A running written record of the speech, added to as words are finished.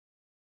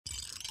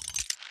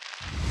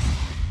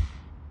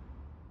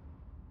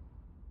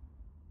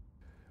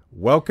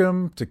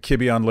Welcome to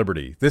Kibbe on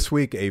Liberty. This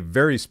week, a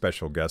very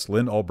special guest,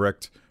 Lynn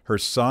Ulbricht. Her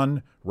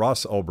son,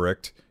 Ross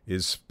Ulbricht,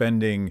 is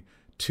spending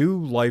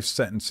 2 life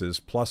sentences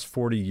plus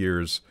 40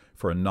 years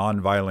for a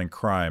nonviolent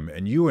crime,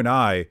 and you and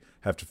I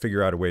have to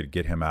figure out a way to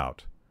get him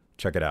out.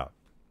 Check it out.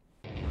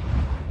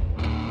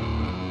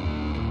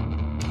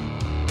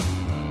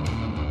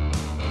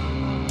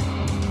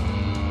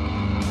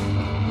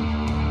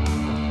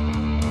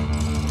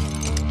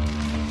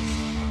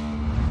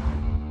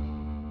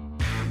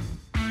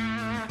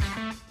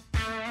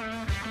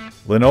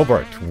 Lynn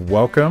Ulbricht,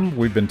 welcome.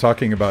 We've been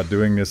talking about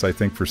doing this, I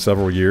think, for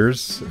several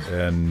years,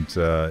 and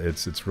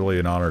it's really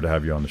an honor to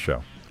have you on the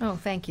show. Oh,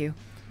 thank you.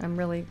 I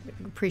really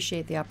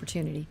appreciate the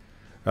opportunity.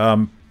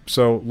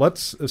 So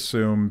let's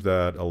assume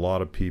that a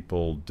lot of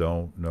people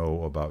don't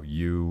know about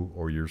you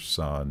or your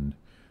son,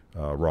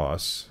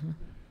 Ross,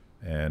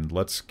 and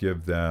let's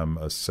give them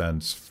a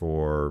sense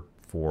for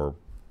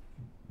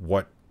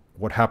what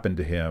happened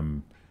to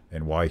him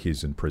and why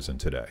he's in prison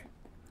today.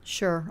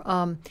 Sure.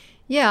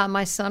 Yeah,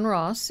 my son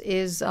Ross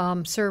is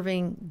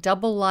serving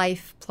double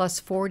life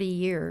plus 40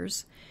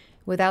 years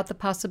without the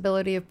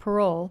possibility of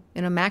parole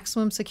in a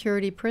maximum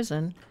security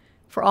prison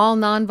for all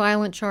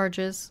nonviolent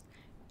charges,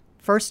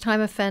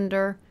 first-time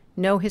offender,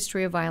 no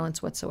history of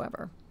violence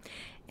whatsoever.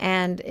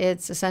 And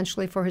it's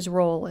essentially for his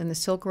role in the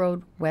Silk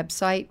Road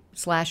website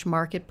 /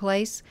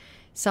 marketplace,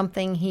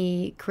 something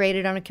he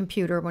created on a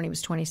computer when he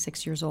was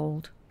 26 years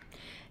old.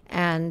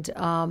 And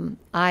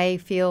I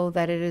feel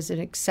that it is an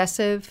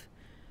excessive,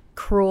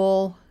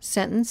 cruel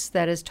sentence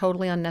that is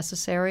totally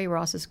unnecessary.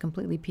 Ross is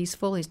completely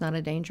peaceful. He's not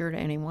a danger to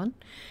anyone.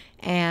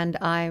 And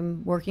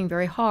I'm working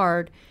very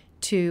hard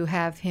to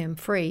have him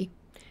free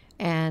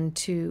and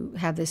to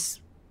have this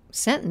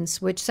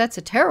sentence, which sets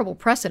a terrible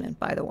precedent,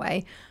 by the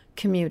way,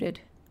 commuted.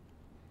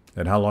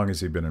 And how long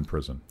has he been in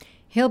prison?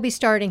 He'll be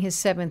starting his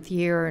 7th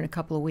year in a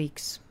couple of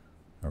weeks.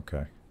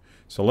 Okay.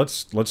 So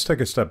let's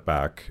take a step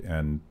back,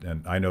 and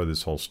I know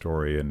this whole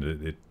story, and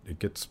it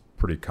gets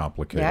pretty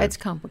complicated. Yeah, it's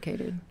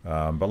complicated.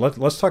 But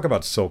let's talk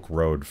about Silk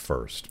Road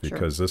first,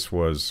 because Sure. this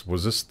was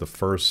this the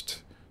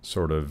first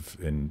sort of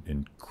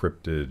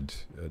encrypted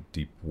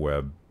deep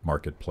web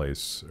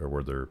marketplace, or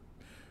where there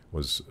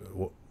was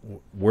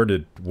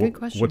Good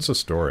question. what's the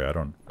story? I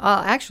don't.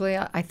 Actually,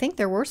 I think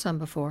there were some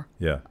before.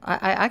 Yeah.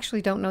 I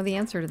actually don't know the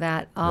answer to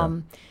that.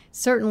 Yeah.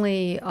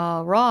 Certainly,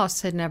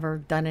 Ross had never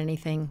done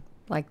anything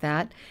like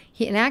that.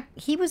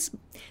 He was.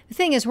 The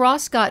thing is,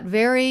 Ross got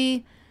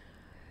very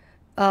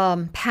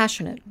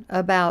passionate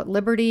about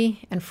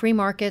liberty and free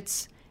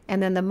markets,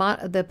 and then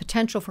the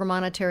potential for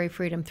monetary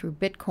freedom through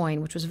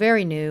Bitcoin, which was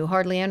very new.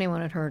 Hardly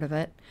anyone had heard of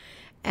it.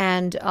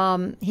 And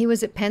he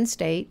was at Penn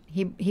State.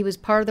 He was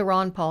part of the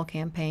Ron Paul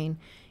campaign.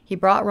 He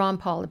brought Ron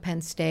Paul to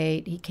Penn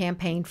State. He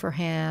campaigned for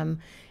him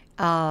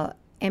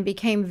and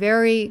became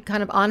very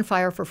kind of on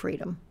fire for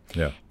freedom.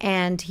 Yeah.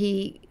 And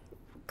he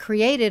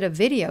created a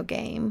video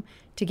game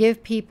to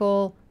give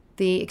people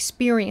the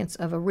experience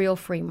of a real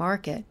free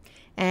market.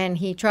 And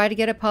he tried to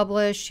get it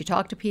published. He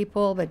talked to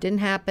people, but it didn't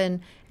happen.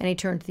 And he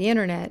turned to the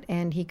internet,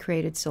 and he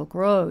created Silk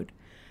Road.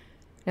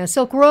 Now,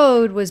 Silk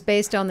Road was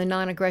based on the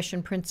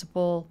non-aggression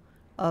principle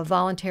of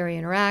voluntary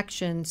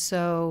interaction,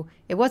 so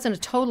it wasn't a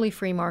totally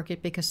free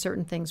market because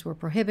certain things were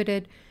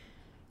prohibited.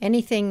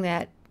 Anything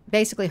that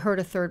basically hurt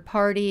a third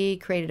party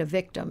created a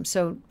victim.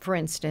 So, for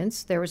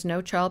instance, there was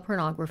no child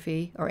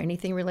pornography or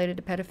anything related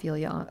to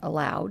pedophilia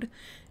allowed,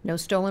 no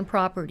stolen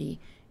property,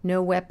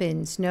 no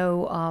weapons,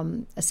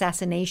 no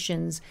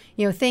assassinations,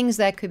 things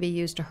that could be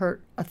used to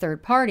hurt a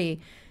third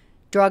party.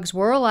 Drugs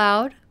were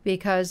allowed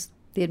because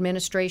the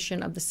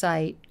administration of the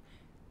site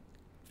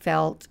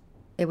felt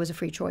it was a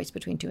free choice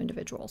between 2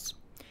 individuals.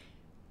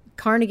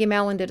 Carnegie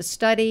Mellon did a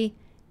study.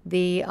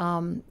 The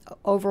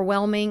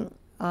overwhelming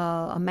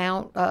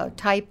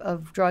type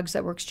of drugs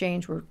that were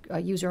exchanged were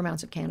user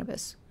amounts of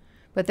cannabis.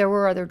 But there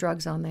were other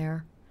drugs on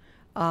there.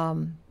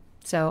 And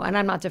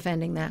I'm not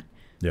defending that.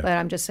 Yeah. But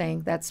I'm just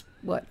saying that's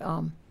what,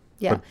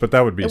 But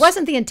that would be... It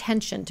wasn't the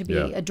intention to be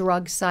Yeah. a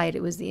drug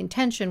site. The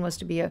intention was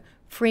to be a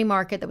free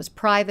market that was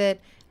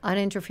private,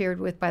 uninterfered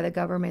with by the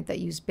government, that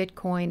used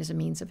Bitcoin as a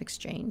means of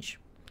exchange.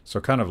 So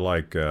kind of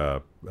like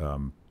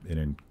an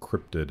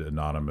encrypted,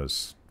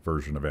 anonymous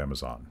version of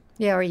Amazon.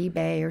 Yeah, or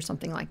eBay or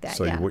something like that.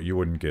 So yeah. you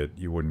wouldn't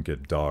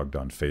get dogged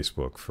on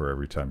Facebook for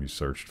every time you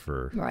searched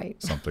for Right.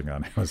 something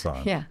on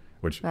Amazon. Yeah.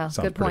 Which Well,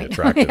 sounds good pretty point.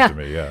 attractive Yeah. to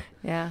me. Yeah.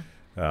 Yeah.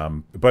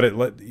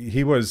 But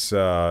he was.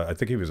 I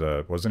think he was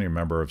wasn't he a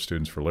member of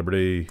Students for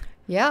Liberty?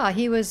 Yeah,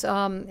 he was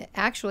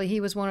actually he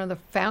was one of the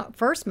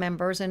first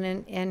members,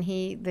 and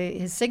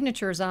his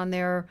signature's on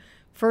their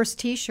first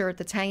T-shirt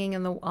that's hanging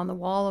on the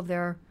wall of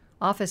their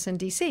office in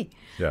D.C.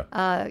 Yeah.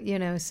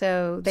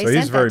 So they So sent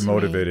he's very that to me.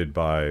 motivated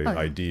by Oh, yeah.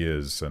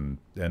 ideas and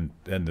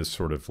this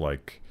sort of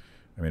like,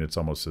 I mean, it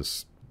almost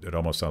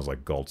sounds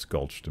like Galt's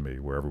Gulch to me,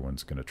 where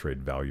everyone's going to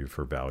trade value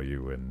for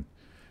value and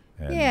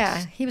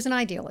yeah, he was an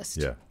idealist.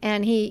 Yeah.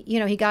 And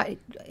he got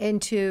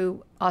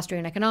into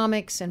Austrian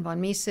economics and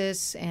von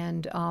Mises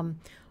and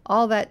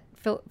all that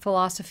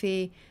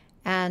philosophy.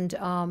 And,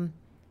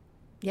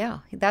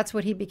 that's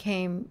what he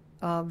became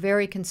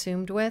very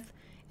consumed with,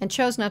 and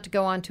chose not to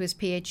go on to his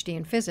PhD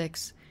in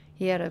physics.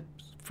 He had a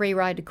free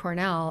ride to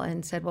Cornell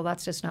and said, well,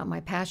 that's just not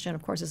my passion.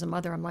 Of course, as a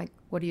mother, I'm like,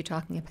 what are you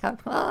talking about?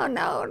 Oh,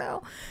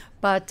 no.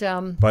 But,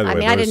 By the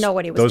way, I didn't know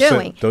what he was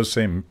doing. Those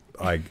same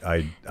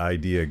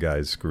idea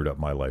guys screwed up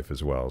my life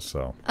as well,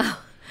 so...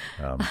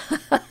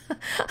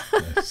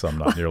 so I'm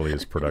not nearly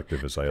as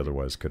productive as I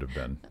otherwise could have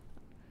been.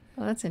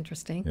 Well, that's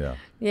interesting. Yeah.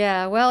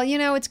 Yeah. Well,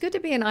 it's good to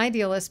be an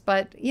idealist,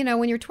 but,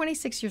 when you're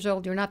 26 years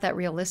old, you're not that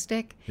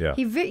realistic. Yeah.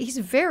 He's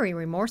very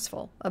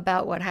remorseful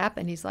about what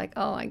happened. He's like,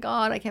 oh, my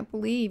God, I can't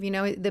believe,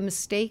 the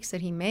mistakes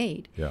that he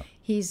made. Yeah.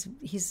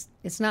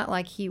 It's not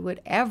like he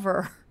would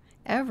ever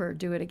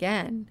do it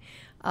again.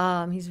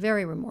 He's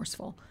very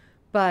remorseful.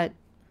 But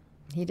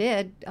he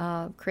did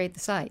create the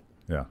site.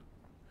 Yeah.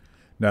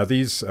 Now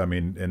these,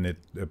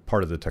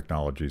 part of the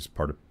technologies,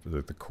 part of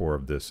the core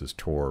of this is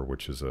Tor,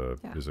 which is a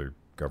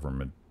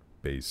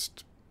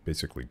government-based,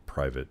 basically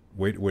private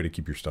way to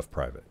keep your stuff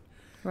private.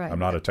 Right. I'm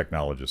not a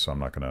technologist, so I'm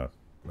not going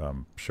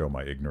to show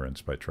my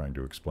ignorance by trying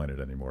to explain it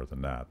any more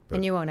than that. But,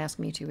 and you won't ask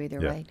me to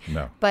either, yeah, right?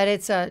 No. But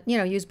it's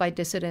used by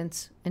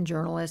dissidents and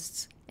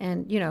journalists,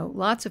 and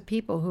lots of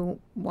people who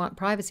want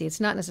privacy. It's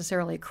not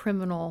necessarily a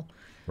criminal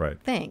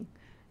thing.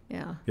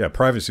 Yeah. Yeah,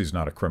 privacy is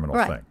not a criminal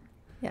thing.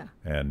 Yeah.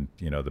 And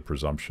the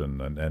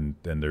presumption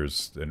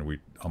and we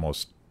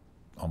almost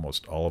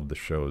all of the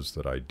shows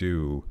that I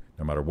do,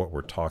 no matter what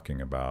we're talking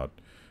about,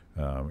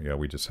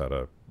 we just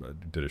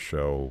did a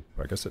show,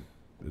 I guess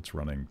it's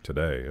running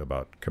today,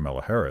 about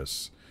Kamala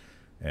Harris,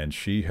 and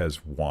she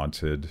has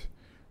wanted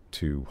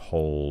to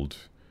hold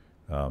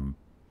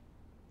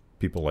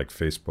people like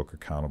Facebook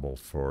accountable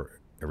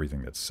for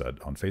everything that's said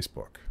on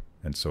Facebook.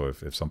 And so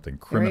if something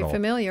criminal, very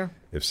familiar.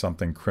 If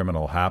something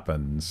criminal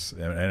happens,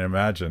 and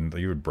imagine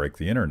you would break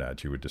the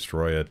internet, you would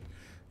destroy it,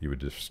 you would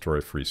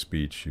destroy free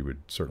speech, you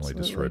would certainly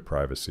destroy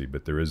privacy.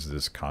 But there is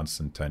this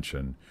constant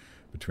tension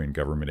between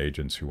government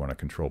agents who want to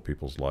control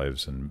people's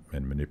lives and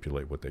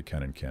manipulate what they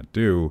can and can't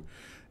do,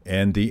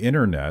 and the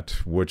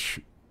internet,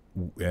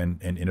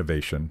 and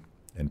innovation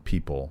and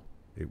people.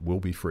 It will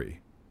be free.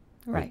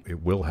 Right.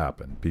 It will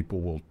happen.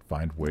 People will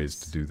find ways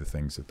to do the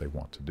things that they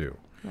want to do.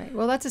 Right.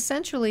 Well, that's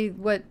essentially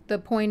what the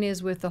point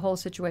is with the whole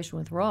situation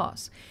with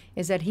Ross,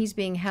 is that he's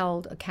being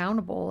held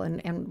accountable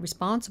and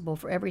responsible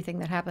for everything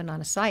that happened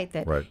on a site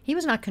that he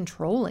was not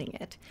controlling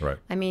it. Right.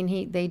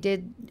 They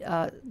did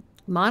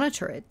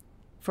monitor it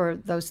for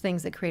those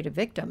things that created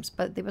victims,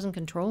 but they wasn't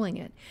controlling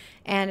it.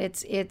 And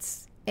it's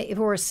if it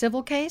were a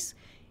civil case,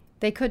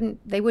 they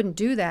wouldn't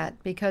do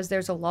that because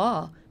there's a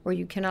law where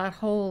you cannot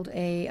hold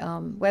a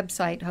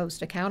website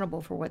host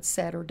accountable for what's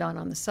said or done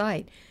on the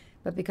site.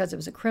 But because it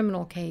was a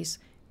criminal case,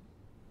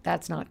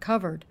 that's not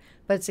covered.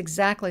 But it's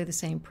exactly the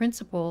same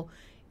principle.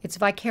 It's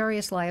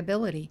vicarious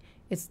liability.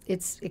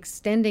 It's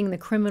extending the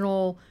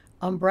criminal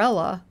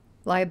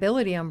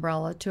liability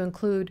umbrella, to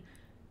include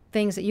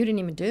things that you didn't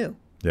even do.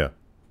 Yeah.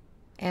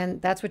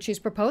 And that's what she's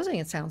proposing,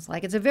 it sounds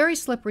like. It's a very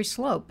slippery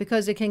slope,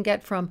 because it can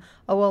get from,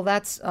 oh, well,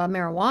 that's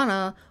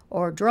marijuana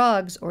or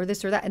drugs or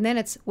this or that. And then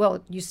it's,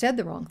 well, you said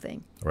the wrong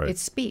thing. Right.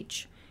 It's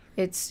speech.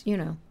 It's,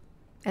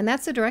 and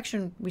that's the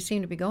direction we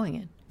seem to be going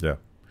in. Yeah.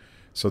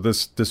 So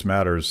this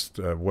matters.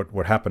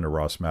 What happened to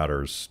Ross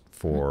matters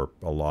for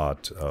a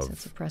lot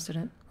Sets a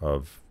precedent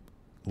of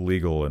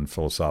legal and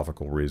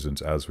philosophical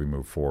reasons as we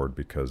move forward,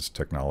 because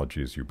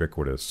technology is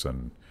ubiquitous,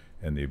 and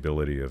the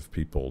ability of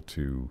people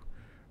to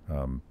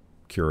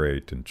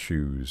curate and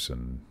choose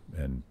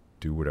and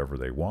do whatever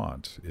they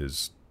want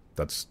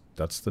that's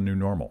the new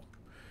normal.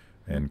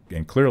 And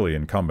clearly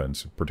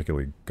incumbents,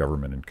 particularly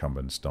government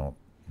incumbents, don't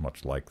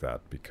much like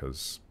that,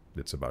 because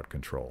it's about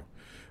control.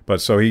 But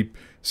so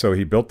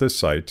he built this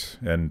site,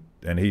 and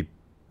he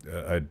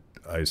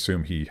I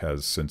assume he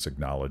has since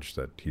acknowledged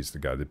that he's the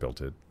guy that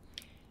built it.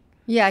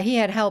 Yeah, he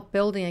had help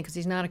building it because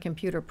he's not a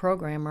computer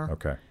programmer.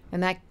 Okay.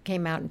 And that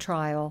came out in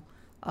trial,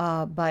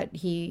 but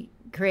he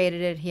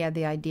created it. He had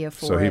the idea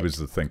for it. So he was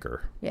the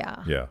thinker.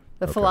 Yeah. Yeah.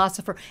 The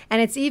philosopher.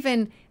 And it's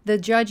even, the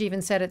judge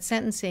even said at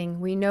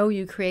sentencing, we know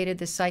you created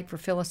this site for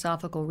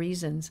philosophical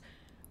reasons.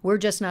 We're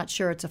just not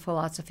sure it's a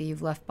philosophy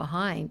you've left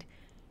behind.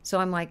 So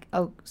I'm like,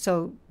 oh,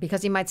 so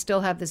because he might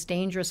still have this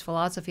dangerous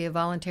philosophy of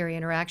voluntary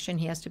interaction,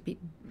 he has to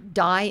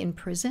die in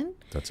prison?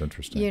 That's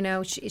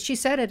interesting. She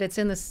said it. It's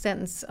in the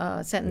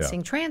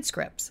sentencing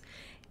transcripts.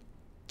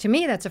 To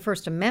me, that's a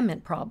First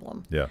Amendment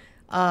problem.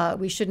 Yeah.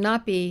 We should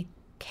not be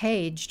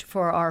caged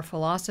for our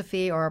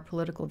philosophy or our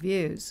political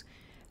views.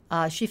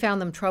 She found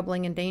them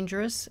troubling and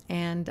dangerous,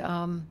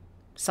 and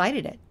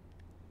cited it.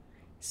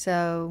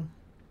 So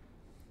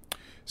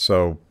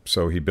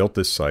he built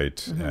this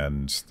site,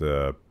 and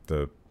the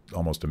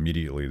almost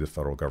immediately the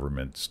federal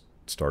government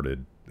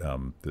started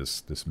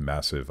this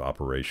massive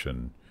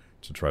operation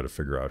to try to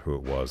figure out who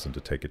it was and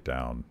to take it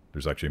down.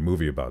 There's actually a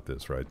movie about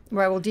this, right?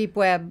 Right. Well, Deep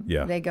Web.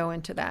 Yeah. They go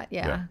into that.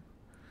 Yeah.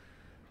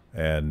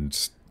 And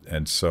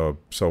so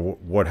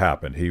what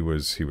happened? He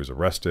was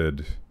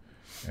arrested,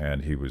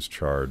 and he was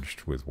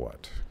charged with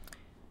what?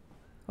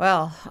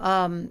 Well,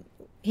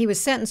 he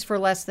was sentenced for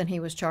less than he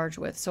was charged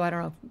with. So I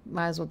don't know.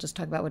 Might as well just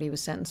talk about what he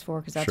was sentenced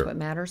for, because that's Sure. what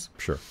matters.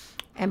 Sure.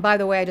 And by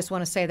the way, I just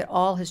want to say that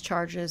all his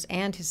charges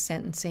and his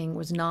sentencing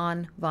was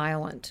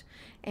non-violent.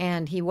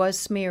 And he was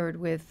smeared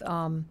with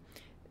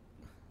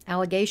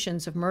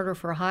allegations of murder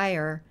for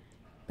hire.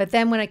 But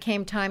then when it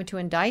came time to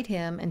indict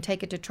him and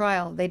take it to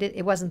trial,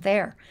 it wasn't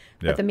there.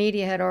 Yeah. But the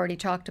media had already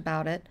talked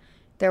about it.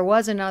 There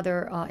was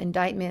another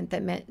indictment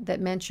that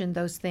mentioned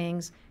those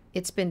things.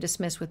 It's been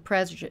dismissed with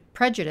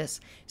prejudice.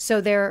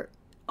 So there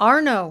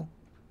are no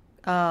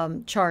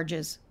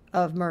charges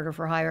of murder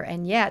for hire,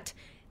 and yet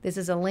this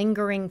is a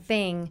lingering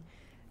thing.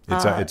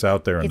 It's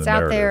out there in the narrative. It's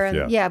out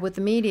there, yeah, with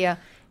the media.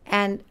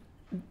 And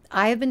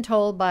I have been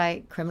told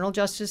by criminal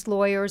justice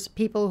lawyers,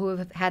 people who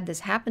have had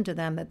this happen to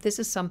them, that this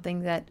is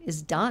something that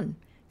is done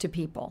to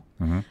people.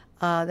 Mm-hmm.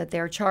 That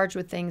they're charged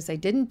with things they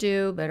didn't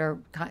do but are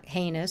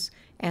heinous,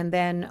 and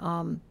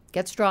then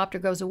gets dropped or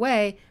goes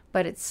away,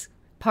 but it's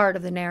part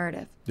of the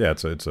narrative. Yeah,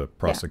 it's a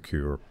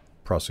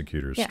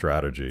prosecutor's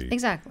strategy.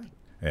 Exactly.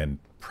 And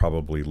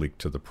probably leaked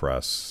to the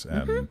press,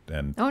 and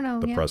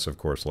the press, of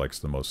course, likes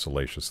the most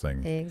salacious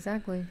thing.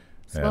 Exactly.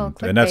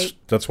 And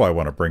that's why I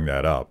want to bring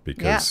that up,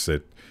 because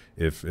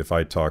if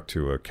I talk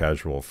to a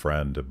casual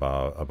friend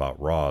about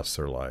Ross,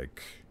 they're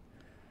like,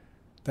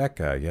 that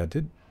guy,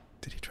 did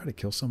he try to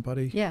kill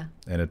somebody? Yeah.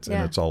 And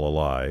it's all a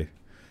lie.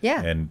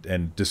 Yeah.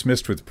 And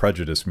dismissed with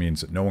prejudice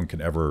means that no one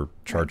can ever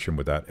charge him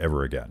with that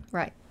ever again.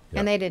 Right. Yeah.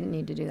 And they didn't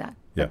need to do that,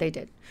 but they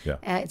did. Yeah.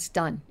 It's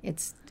done.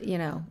 It's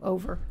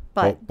over.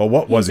 But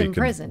what was he in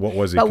prison? What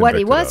was he? But what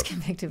he convicted was of?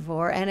 convicted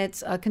for, and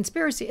it's a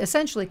conspiracy,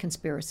 essentially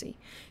conspiracy.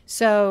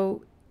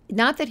 So,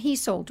 not that he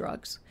sold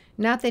drugs,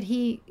 not that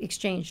he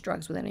exchanged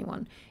drugs with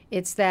anyone.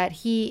 It's that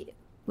he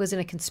was in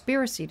a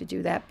conspiracy to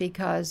do that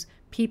because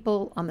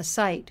people on the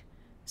site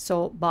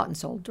bought and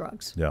sold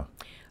drugs. Yeah.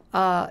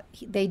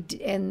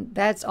 And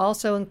that's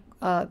also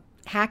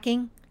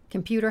hacking,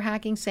 computer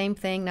hacking, same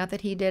thing. Not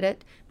that he did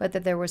it, but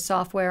that there was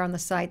software on the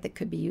site that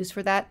could be used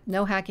for that.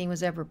 No hacking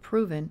was ever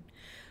proven.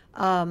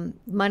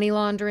 Money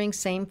laundering,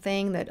 same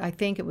thing. That I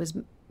think it was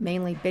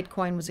mainly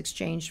Bitcoin was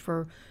exchanged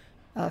for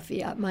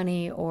fiat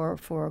money or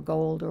for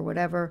gold or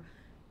whatever.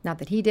 Not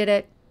that he did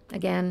it.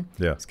 Again,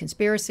 it's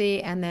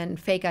conspiracy. And then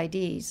fake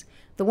IDs.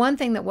 The one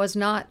thing that was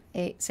not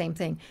same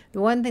thing.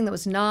 The one thing that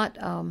was not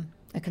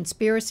a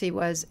conspiracy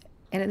was,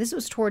 and this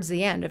was towards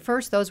the end. At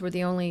first, those were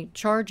the only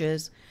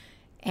charges,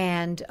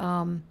 and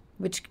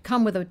which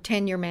come with a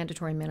 10-year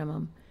mandatory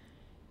minimum.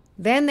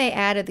 Then they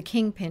added the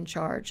kingpin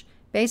charge,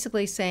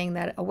 basically saying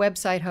that a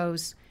website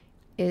host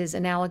is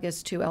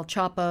analogous to El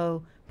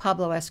Chapo,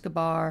 Pablo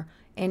Escobar,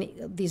 and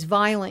these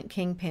violent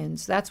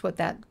kingpins. That's what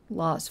that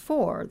law is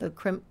for, the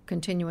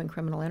continuing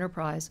criminal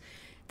enterprise.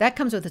 That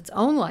comes with its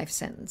own life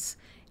sentence,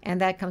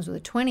 and that comes with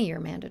a 20-year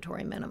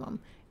mandatory minimum.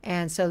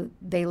 And so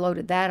they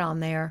loaded that on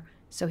there,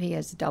 so he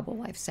has a double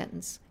life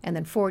sentence, and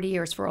then 40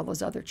 years for all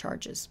those other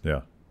charges.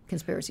 Yeah.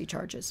 Conspiracy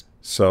charges.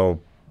 So,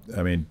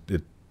 I mean,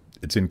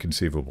 it's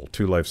inconceivable.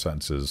 2 life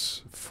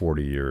sentences,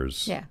 40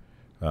 years. Yeah.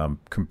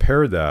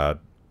 Compare that.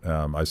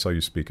 I saw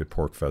you speak at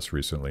PorcFest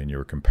recently, and you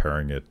were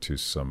comparing it to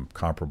some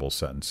comparable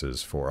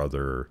sentences for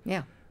other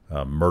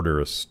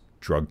murderous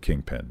drug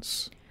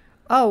kingpins.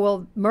 Oh,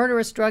 well,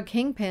 murderous drug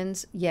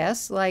kingpins,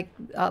 yes. Like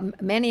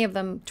many of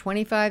them,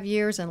 25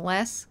 years and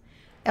less.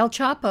 El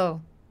Chapo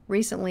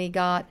recently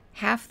got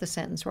half the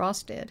sentence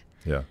Ross did.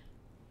 Yeah.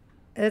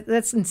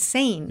 That's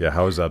insane. Yeah,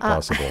 how is that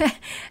possible?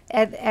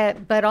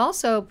 But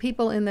also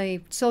people in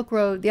the Silk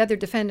Road, the other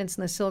defendants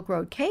in the Silk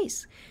Road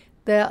case,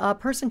 the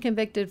person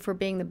convicted for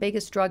being the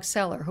biggest drug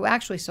seller, who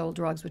actually sold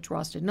drugs, which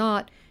Ross did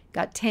not,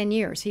 got 10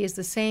 years. He is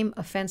the same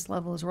offense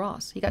level as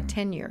Ross. He got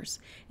 10 years,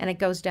 and it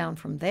goes down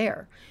from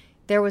there.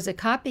 There was a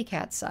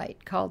copycat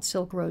site called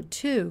Silk Road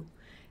 2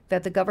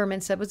 that the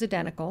government said was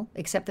identical,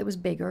 except it was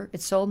bigger.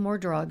 It sold more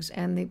drugs,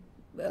 and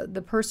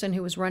the person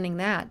who was running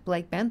that,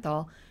 Blake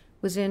Benthal,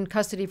 was in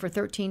custody for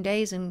 13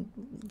 days and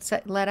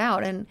let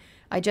out. And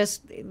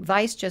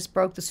Vice just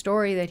broke the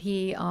story that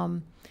he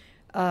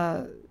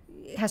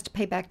has to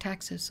pay back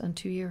taxes on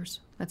 2 years.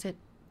 That's it.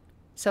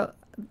 So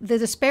the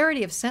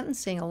disparity of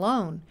sentencing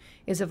alone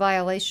is a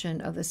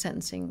violation of the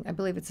sentencing. I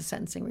believe it's the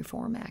Sentencing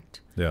Reform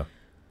Act. Yeah.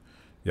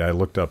 Yeah, I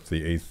looked up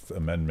the 8th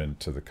Amendment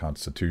to the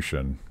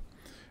Constitution,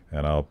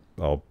 and I'll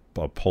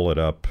pull it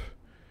up,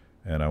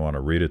 and I want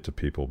to read it to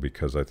people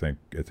because I think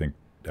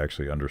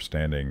actually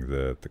understanding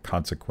the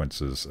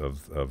consequences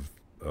of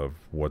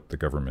what the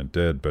government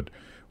did. But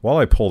while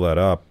I pull that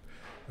up,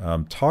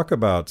 talk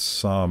about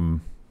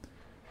some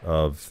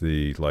of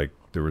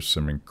there were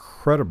some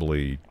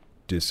incredibly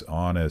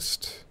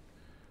dishonest,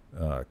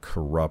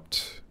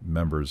 corrupt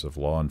members of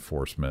law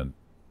enforcement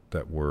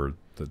that were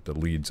the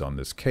leads on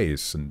this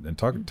case, and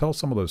tell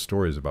some of those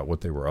stories about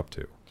what they were up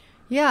to.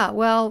 Yeah,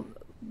 well,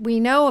 we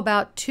know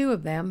about 2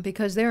 of them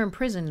because they're in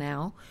prison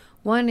now.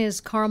 One is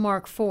Karl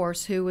Mark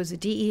Force, who was a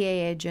DEA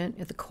agent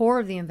at the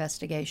core of the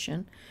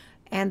investigation,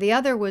 and the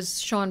other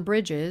was Sean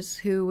Bridges,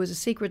 who was a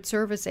Secret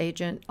Service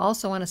agent,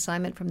 also on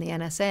assignment from the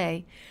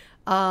NSA,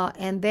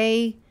 and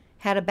they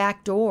had a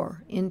back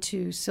door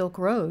into Silk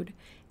Road,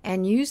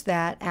 and use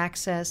that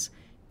access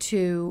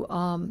to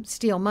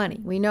steal money.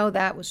 We know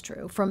that was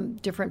true from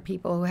different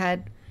people who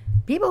had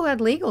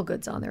legal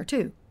goods on there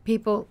too.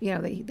 People,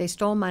 they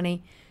stole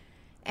money,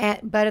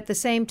 but at the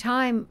same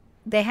time,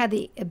 they had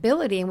the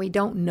ability, and we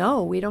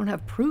don't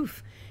have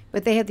proof,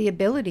 but they had the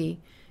ability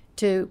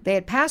they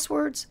had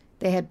passwords,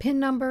 they had PIN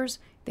numbers,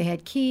 they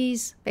had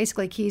keys,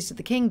 basically keys to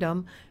the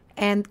kingdom,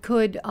 and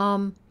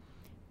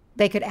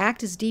they could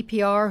act as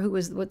DPR,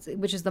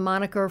 which is the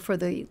moniker for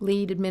the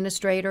lead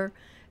administrator,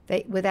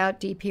 without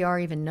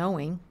DPR even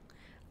knowing,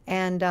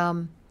 and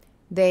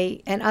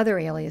other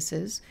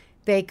aliases.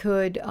 They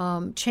could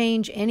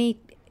change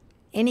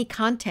any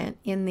content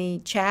in the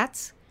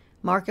chats,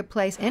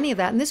 marketplace, any of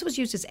that, and this was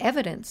used as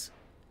evidence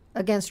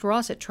against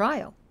Ross at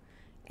trial,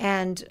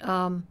 and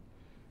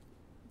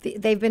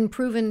they've been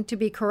proven to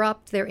be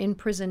corrupt. They're in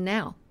prison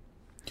now.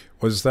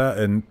 Was that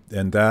and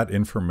that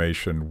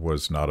information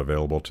was not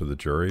available to the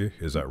jury?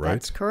 Is that right?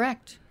 That's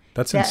correct.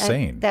 That's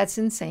insane. That's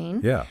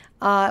insane. Yeah.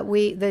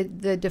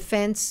 The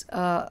defense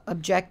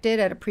objected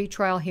at a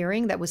pretrial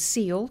hearing that was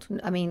sealed.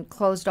 I mean,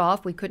 closed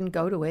off. We couldn't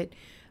go to it,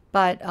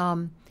 but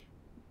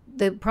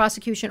the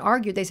prosecution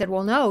argued. They said,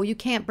 "Well, no, you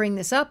can't bring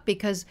this up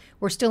because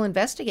we're still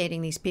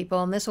investigating these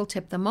people, and this will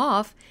tip them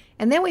off."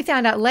 And then we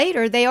found out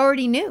later they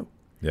already knew.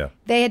 Yeah.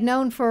 They had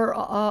known for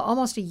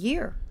almost a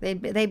year.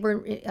 They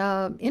were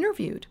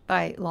interviewed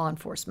by law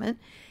enforcement.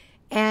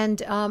 And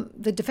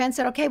the defense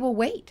said, okay, well,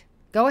 wait.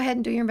 Go ahead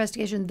and do your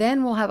investigation.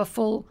 Then we'll have a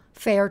full,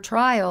 fair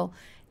trial.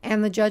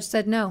 And the judge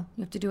said, no,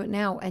 you have to do it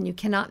now. And you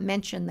cannot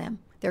mention them.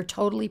 They're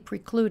totally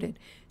precluded.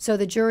 So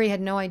the jury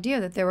had no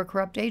idea that there were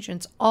corrupt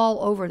agents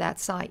all over that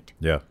site.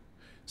 Yeah.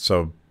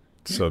 So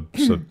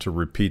to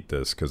repeat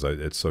this, because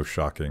it's so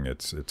shocking,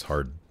 it's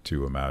hard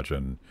to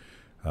imagine.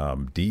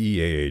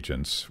 DEA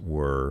agents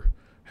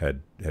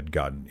had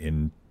gotten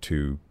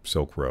into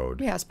Silk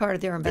Road. Yeah, as part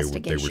of their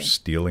investigation. They were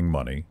stealing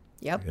money.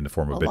 Yep. In the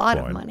form of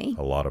Bitcoin.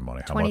 A lot of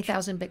money.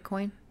 20,000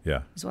 Bitcoin.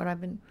 Yeah. Is what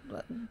I've been.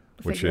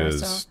 Which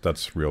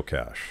that's real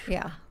cash.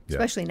 Yeah.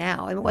 Especially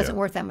now. It wasn't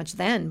worth that much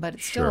then, but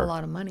it's still a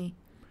lot of money.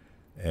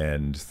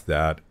 And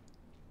that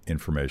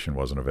information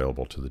wasn't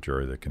available to the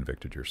jury that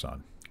convicted your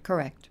son.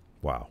 Correct.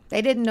 Wow.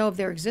 They didn't know of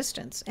their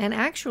existence. And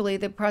actually,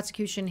 the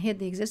prosecution hid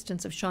the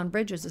existence of Sean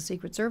Bridges, the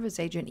Secret Service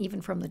agent,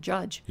 even from the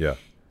judge. Yeah.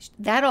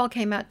 That all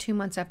came out 2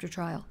 months after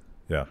trial.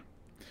 Yeah.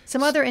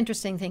 Some other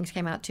interesting things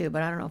came out, too,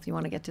 but I don't know if you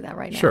want to get to that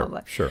right now.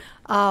 But, sure.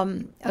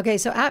 Okay,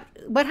 so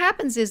what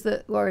happens is,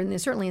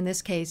 certainly in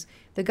this case,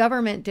 the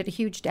government did a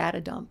huge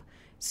data dump.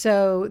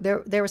 So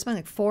there was something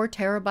like 4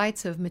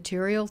 terabytes of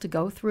material to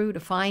go through to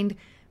find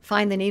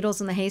the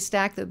needles in the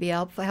haystack that would be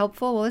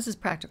helpful. Well, this is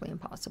practically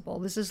impossible.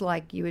 This is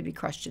like you would be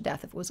crushed to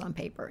death if it was on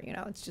paper.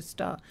 It's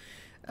just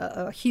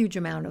a huge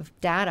amount of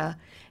data.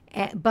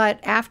 But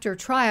after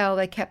trial,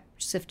 they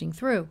kept sifting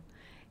through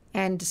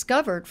and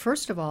discovered,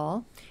 first of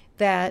all,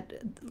 that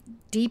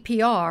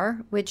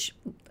DPR, which,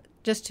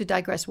 just to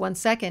digress 1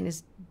 second,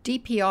 is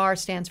DPR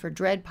stands for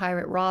Dread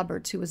Pirate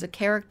Roberts, who was a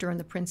character in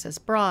The Princess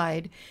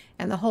Bride.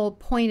 And the whole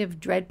point of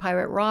Dread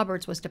Pirate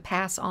Roberts was to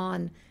pass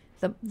on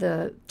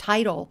the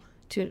title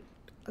to,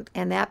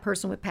 and that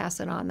person would pass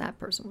it on, that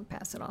person would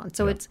pass it on.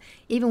 So it's,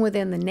 even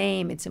within the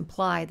name, it's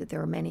implied that there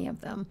are many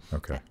of them.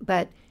 Okay.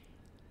 But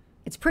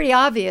it's pretty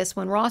obvious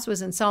when Ross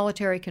was in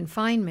solitary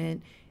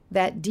confinement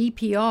that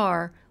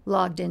DPR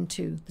logged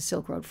into the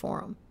Silk Road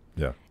Forum.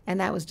 Yeah. And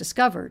that was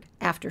discovered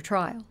after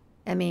trial.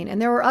 I mean,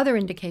 and there were other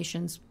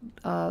indications,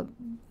 and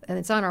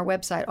it's on our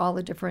website, all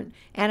the different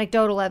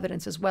anecdotal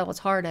evidence as well as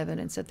hard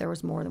evidence that there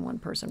was more than one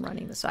person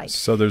running the site.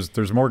 So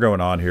there's more going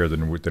on here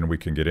than we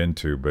can get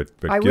into. But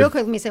real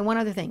quick, let me say one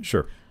other thing.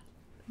 Sure.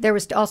 There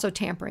was also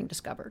tampering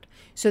discovered.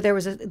 So there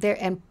was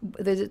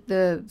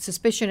the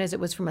suspicion is it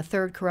was from a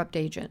third corrupt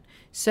agent.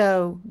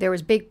 So there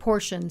was big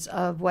portions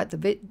of what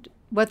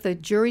the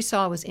jury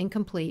saw was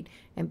incomplete,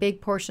 and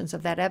big portions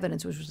of that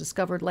evidence, which was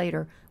discovered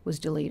later, was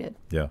deleted.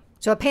 Yeah.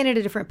 So it painted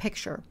a different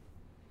picture.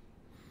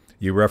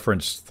 You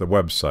referenced the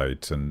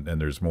website, and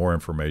there's more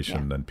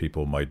information than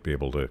people might be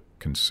able to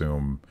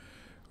consume.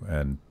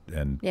 And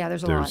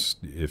there's a lot.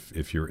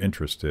 If you're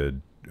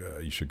interested,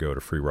 you should go to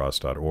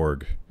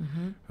freeross.org.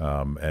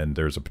 And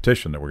there's a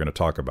petition that we're going to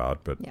talk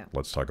about, but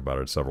let's talk about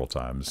it several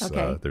times.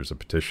 Okay. There's a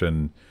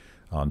petition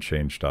on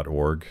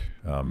change.org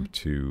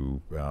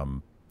to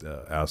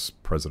ask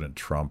President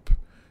Trump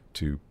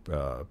to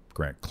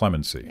grant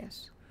clemency.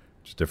 Yes.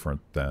 Which is different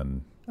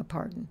than a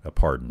pardon.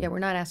 Yeah, we're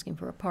not asking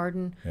for a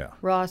pardon. Yeah.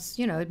 Ross,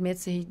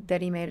 admits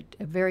that he made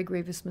a very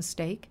grievous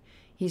mistake.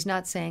 He's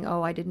not saying,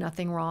 oh, I did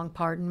nothing wrong,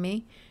 pardon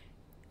me.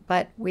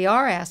 But we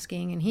are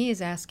asking, and he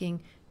is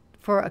asking,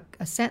 for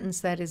a sentence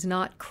that is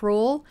not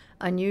cruel,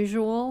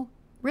 unusual,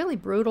 really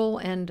brutal,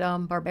 and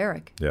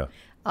barbaric. Yeah.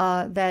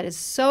 That is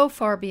so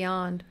far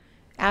beyond,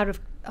 out of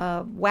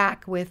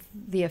whack with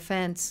the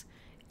offense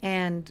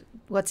and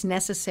what's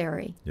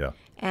necessary. Yeah.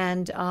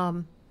 And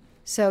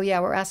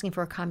we're asking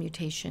for a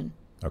commutation.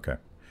 Okay.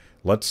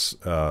 Let's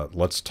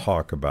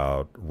talk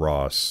about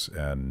Ross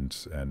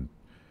and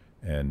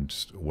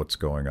what's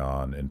going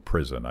on in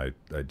prison. I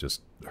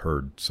just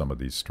heard some of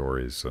these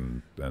stories,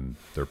 and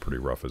they're pretty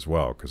rough as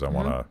well, because I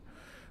want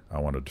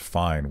to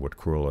define what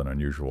cruel and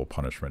unusual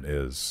punishment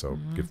is. So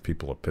give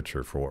people a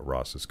picture for what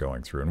Ross is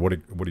going through and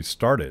what he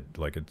started.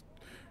 Like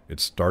it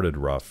started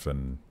rough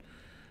and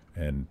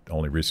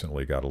only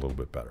recently got a little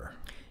bit better.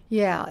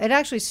 Yeah, it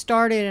actually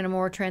started in a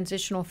more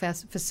transitional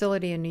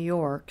facility in New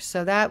York.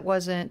 So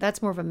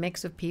that's more of a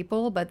mix of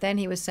people. But then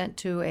he was sent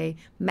to a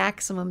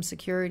maximum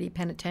security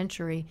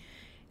penitentiary.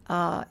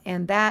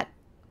 And that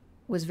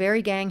was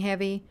very gang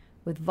heavy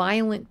with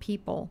violent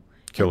people.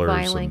 Killers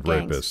and violent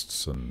gangs.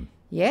 Rapists and...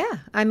 Yeah.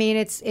 I mean,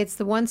 it's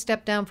the one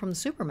step down from the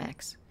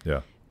Supermax.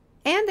 Yeah.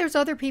 And there's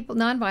other people,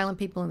 nonviolent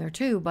people in there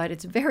too, but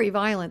it's very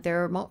violent.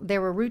 There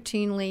were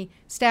routinely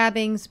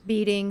stabbings,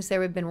 beatings.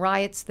 There have been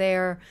riots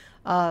there.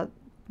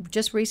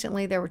 Just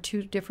recently, there were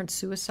 2 different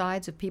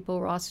suicides of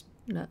people Ross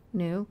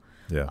knew.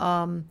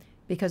 Yeah.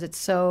 Because it's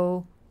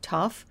so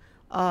tough.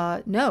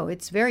 No,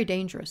 it's very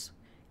dangerous.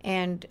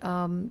 And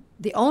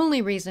the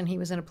only reason he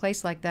was in a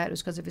place like that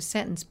was because of his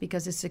sentence,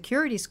 because his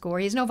security score,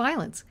 he has no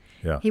violence.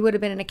 Yeah. He would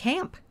have been in a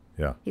camp.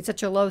 Yeah. He had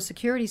such a low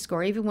security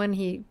score. Even when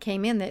he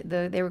came in,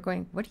 they were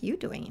going, "What are you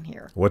doing in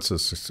here?" What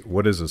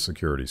is a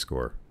security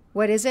score?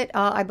 What is it?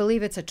 I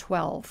believe it's a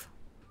 12.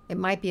 It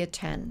might be a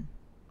 10,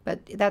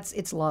 but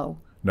it's low.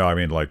 No, I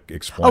mean, like,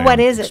 explain. Oh, what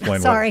is it? Explain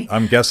Sorry.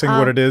 I'm guessing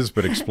what it is,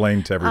 but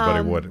explain to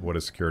everybody what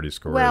a security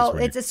score is. Well,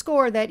 it's a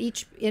score that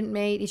each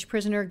inmate, each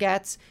prisoner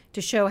gets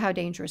to show how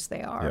dangerous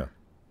they are.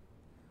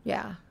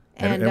 Yeah. Yeah.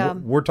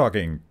 And we're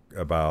talking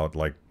about,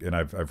 like, and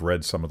I've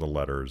read some of the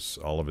letters,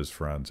 all of his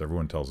friends,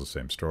 everyone tells the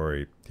same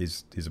story.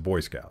 He's a Boy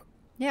Scout.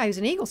 Yeah, he was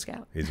an Eagle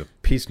Scout. He's a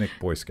peacenik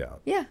Boy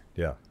Scout. Yeah.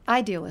 Yeah.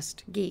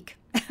 Idealist, geek.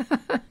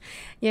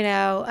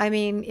 I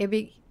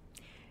mean,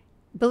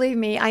 believe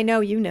me, I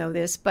know you know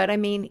this, but I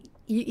mean,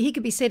 he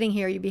could be sitting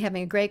here, you'd be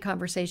having a great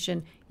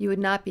conversation, you would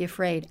not be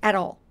afraid at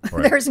all.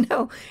 Right. There's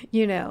no,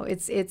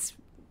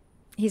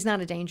 he's not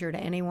a danger to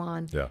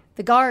anyone. Yeah.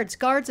 The guards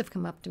have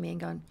come up to me and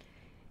gone,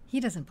 he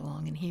doesn't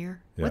belong in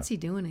here. Yeah. What's he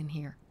doing in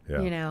here?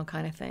 Yeah.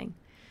 Kind of thing.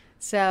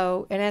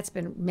 So, and that's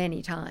been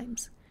many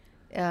times.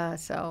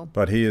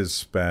 But he has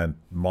spent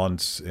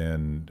months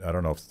in, I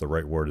don't know if the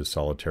right word is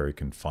solitary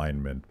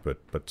confinement,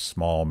 but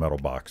small metal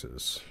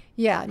boxes.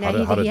 Yeah.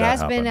 Now How did he that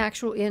has been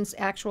happen? in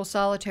actual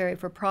solitary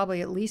for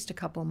probably at least a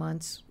couple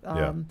months.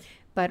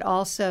 But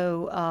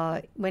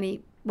also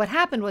what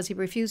happened was he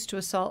refused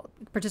to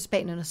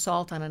participate in an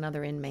assault on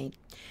another inmate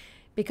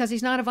because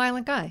he's not a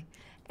violent guy.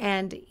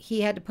 And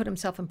he had to put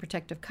himself in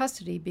protective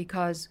custody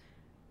because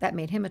that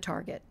made him a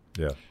target.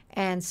 Yeah.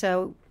 And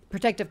so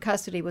protective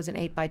custody was an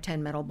 8x10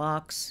 metal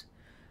box.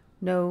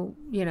 No,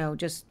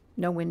 just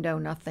no window,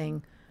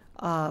 nothing,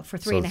 for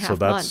 3.5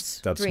 months.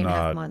 That's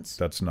 3.5 months.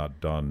 That's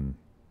not done,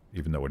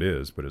 even though it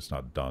is, but it's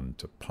not done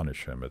to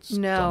punish him. It's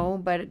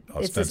but it's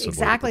ostensibly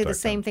exactly to the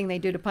protect same him. thing they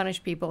do to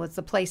punish people. It's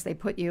the place they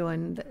put you,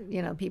 and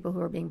people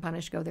who are being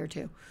punished go there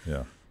too.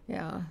 Yeah.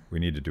 Yeah. We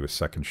need to do a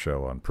second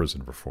show on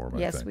prison reform,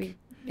 I think.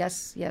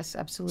 Yes,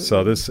 absolutely.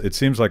 So it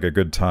seems like a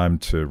good time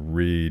to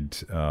read.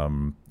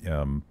 I'm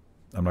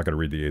not going to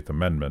read the Eighth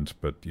Amendment,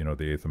 but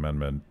the Eighth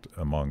Amendment,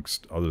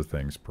 amongst other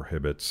things,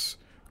 prohibits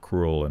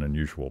cruel and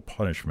unusual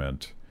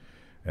punishment.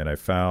 And I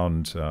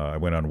found, I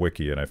went on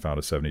Wiki and I found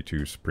a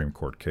 72 Supreme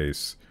Court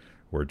case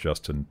where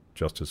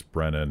Justice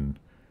Brennan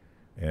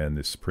and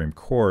the Supreme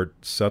Court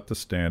set the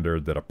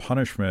standard that a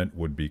punishment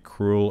would be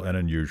cruel and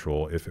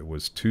unusual if it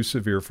was too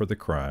severe for the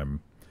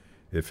crime,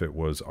 if it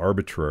was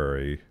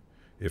arbitrary,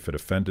 if it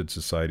offended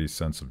society's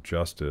sense of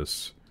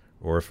justice,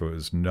 or if it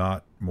was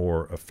not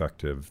more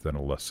effective than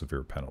a less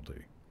severe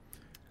penalty.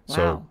 Wow.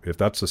 So if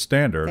that's the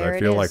standard, There I it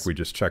feel is. like we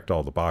just checked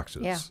all the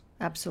boxes. Yeah,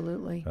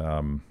 absolutely.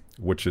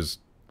 Which is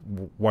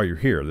why you're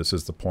here. This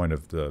is the point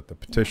of the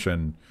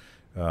petition.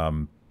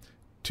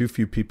 Too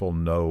few people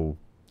know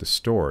the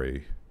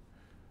story.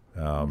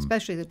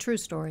 Especially the true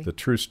story. The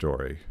true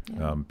story,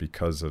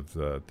 because of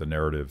the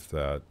narrative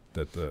that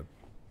I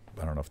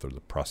don't know if they're the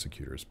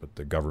prosecutors, but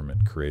the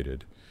government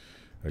created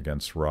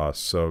against Ross.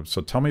 So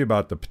tell me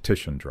about the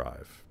petition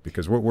drive,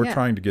 because we're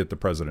trying to get the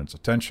president's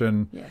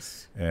attention.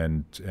 Yes.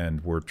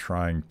 And we're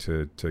trying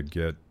to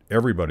get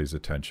everybody's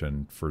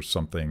attention for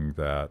something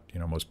that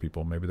most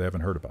people, maybe they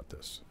haven't heard about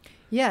this.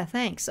 Yeah,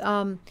 thanks.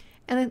 And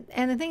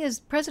the thing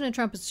is, President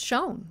Trump has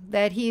shown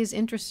that he is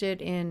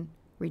interested in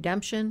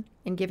redemption,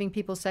 in giving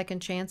people second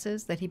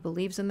chances, that he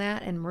believes in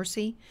that, and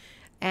mercy.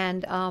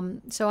 And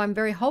so I'm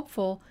very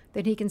hopeful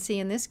that he can see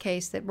in this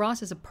case that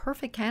Ross is a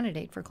perfect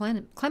candidate for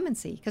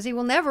clemency, because he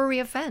will never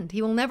reoffend.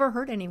 He will never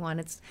hurt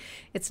anyone.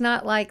 It's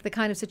not like the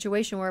kind of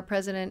situation where a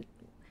president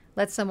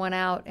lets someone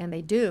out and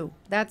they do.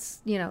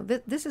 That's,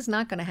 this is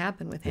not going to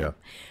happen with him.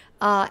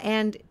 Yeah.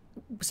 And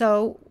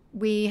so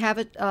we have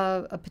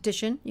a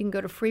petition. You can go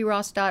to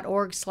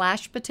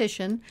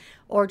freeross.org/petition,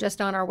 or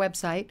just on our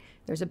website.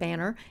 There's a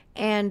banner.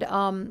 And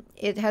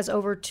it has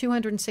over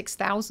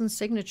 206,000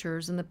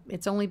 signatures, and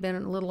it's only been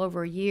a little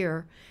over a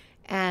year.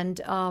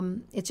 And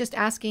it's just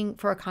asking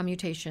for a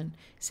commutation,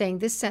 saying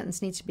this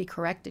sentence needs to be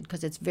corrected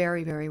because it's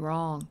very, very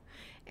wrong.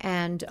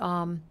 And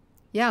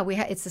Yeah,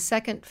 it's the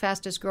second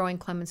fastest growing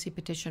clemency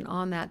petition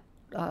on that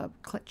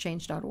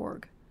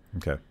change.org.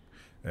 Okay.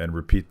 And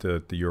repeat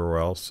the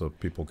URL so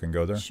people can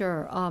go there?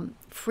 Sure.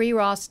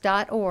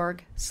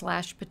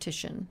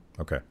 freeross.org/petition.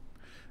 Okay.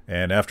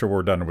 And after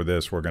we're done with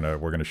this, we're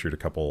gonna shoot a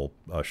couple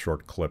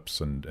short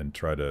clips and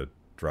try to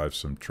drive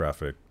some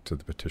traffic to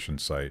the petition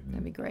site.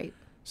 That'd be great.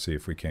 See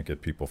if we can't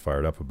get people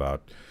fired up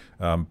about.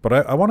 But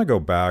I want to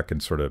go back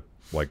and sort of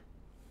like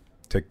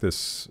take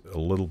this a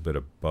little bit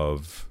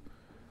above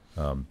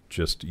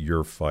just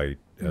your fight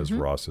as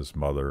Ross's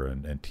mother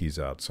and tease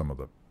out some of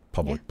the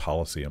public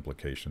policy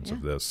implications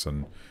of this.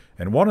 And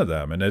one of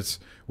them, and it's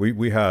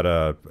we had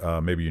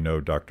maybe you know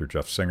Dr.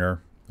 Jeff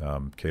Singer,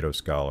 Cato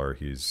scholar.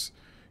 He's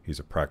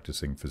a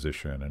practicing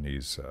physician, and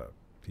he's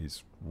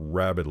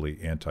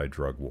rabidly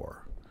anti-drug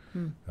war.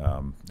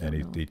 And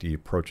he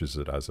approaches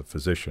it as a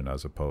physician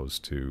as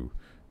opposed to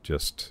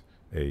just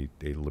a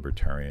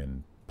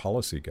libertarian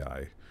policy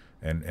guy.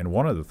 And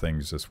one of the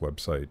things this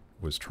website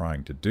was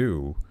trying to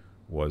do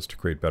was to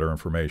create better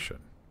information.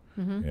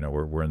 You know,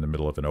 we're in the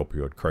middle of an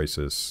opioid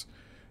crisis,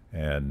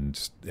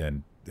 and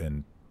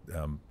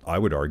I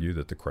would argue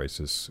that the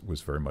crisis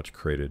was very much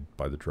created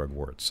by the drug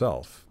war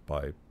itself,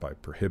 by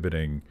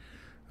prohibiting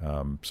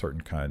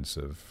certain kinds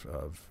of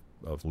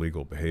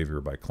legal behavior,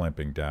 by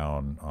clamping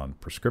down on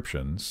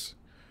prescriptions.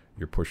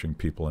 You're pushing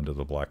people into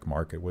the black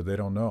market where they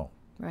don't know.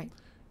 Right.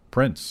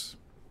 Prince,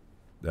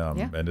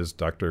 and as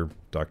Dr.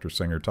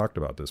 Singer talked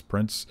about this,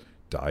 Prince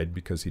died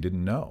because he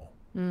didn't know.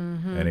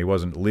 And he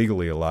wasn't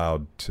legally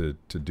allowed to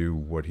do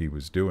what he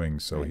was doing,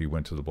 so he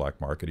went to the black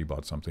market. He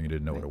bought something he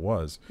didn't know what it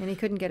was, and he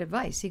couldn't get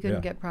advice. He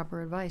couldn't get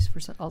proper advice for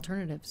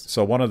alternatives.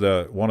 So one of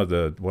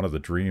the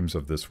dreams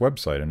of this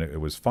website, and it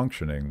was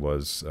functioning,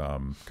 was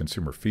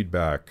consumer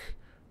feedback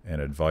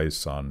and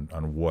advice on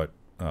what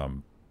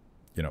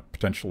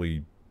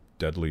potentially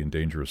deadly and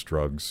dangerous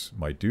drugs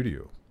might do to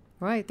you.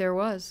 Right, there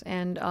was,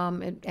 and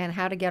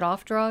how to get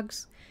off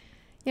drugs.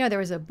 You know, there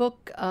was a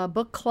book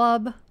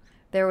club.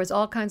 There was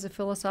all kinds of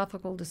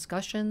philosophical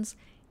discussions.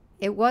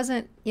 It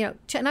wasn't,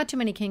 not too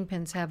many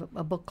kingpins have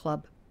a book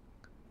club,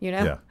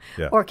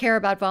 or care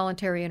about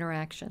voluntary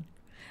interaction.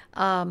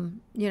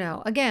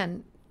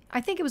 Again,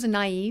 I think it was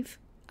naive.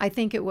 I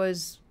think it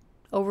was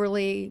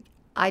overly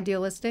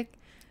idealistic.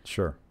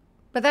 Sure.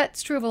 But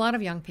that's true of a lot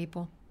of young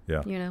people.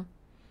 Yeah.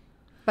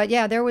 But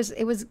yeah, it was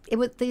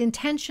the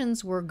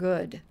intentions were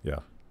good. Yeah.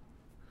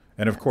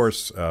 And of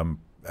course,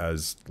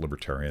 as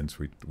libertarians,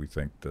 we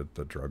think that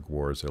the drug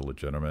war is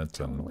illegitimate,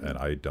 Totally. and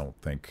I don't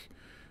think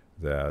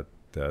that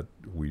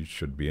we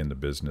should be in the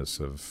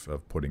business of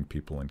putting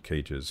people in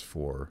cages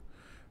for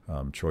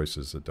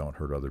choices that don't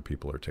hurt other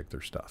people or take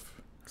their stuff.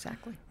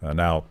 Exactly.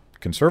 Now,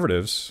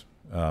 conservatives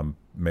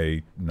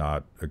may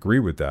not agree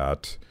with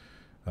that,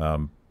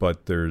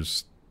 but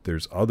there's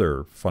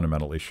other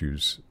fundamental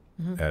issues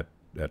at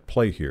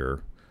play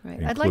here.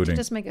 Right. I'd like to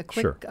just make a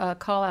quick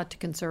call out to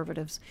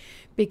conservatives,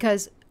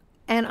 because.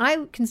 And I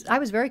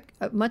was very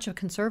much a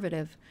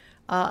conservative.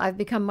 I've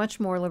become much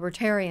more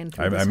libertarian.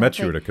 I met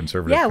you at a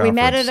conservative conference we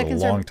met at a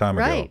long time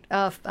ago. Right.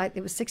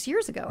 It was 6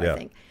 years ago, I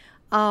think.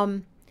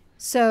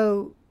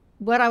 So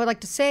what I would like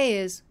to say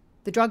is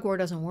the drug war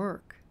doesn't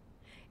work.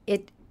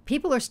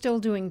 People are still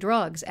doing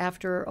drugs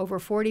after over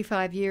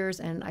 45 years,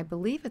 and I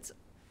believe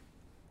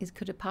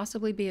could it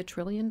possibly be $1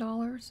 trillion?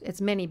 It's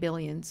many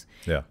billions.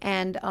 Yeah.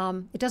 And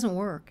it doesn't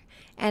work.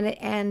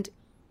 And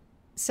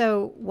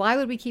so why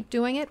would we keep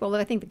doing it? Well,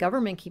 I think the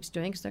government keeps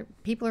doing it because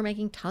people are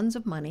making tons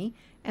of money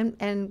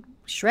and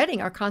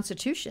shredding our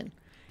Constitution.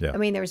 Yeah. I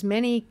mean, there's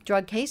many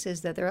drug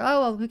cases that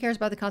who cares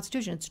about the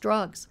Constitution? It's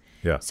drugs.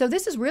 Yeah. So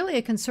this is really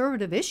a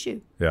conservative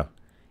issue. Yeah.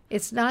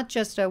 It's not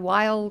just a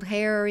wild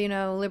hair,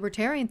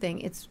 libertarian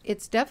thing.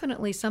 It's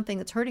definitely something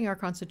that's hurting our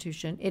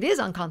Constitution. It is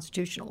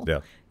unconstitutional.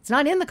 Yeah. It's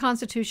not in the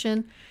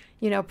Constitution.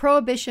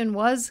 Prohibition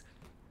was,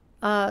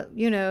 a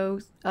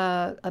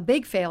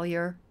big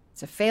failure.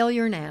 It's a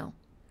failure now.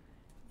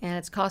 And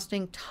it's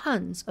costing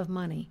tons of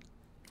money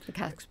to the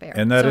taxpayer.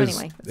 And that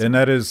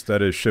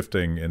is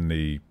shifting in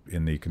the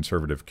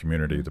conservative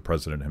community. The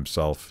president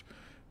himself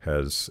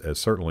has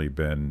certainly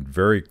been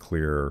very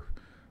clear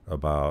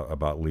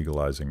about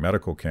legalizing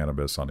medical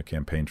cannabis on the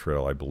campaign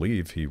trail. I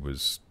believe he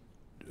was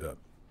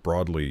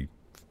broadly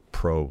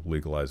pro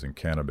legalizing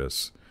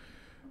cannabis.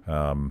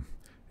 And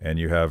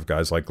you have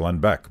guys like Glenn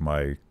Beck,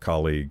 my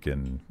colleague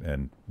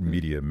and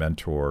media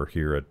mentor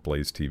here at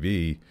Blaze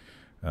TV.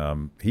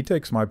 He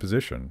takes my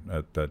position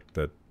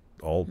that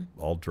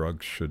all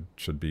drugs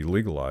should be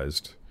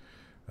legalized,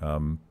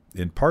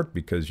 in part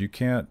because you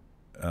can't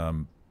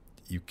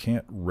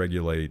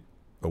regulate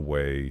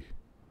away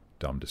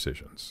dumb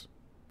decisions,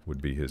 would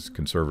be his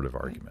conservative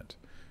argument.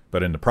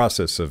 But in the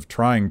process of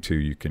trying to,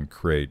 you can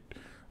create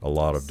a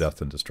lot of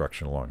death and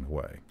destruction along the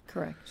way.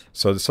 Correct.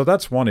 So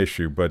that's one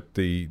issue. But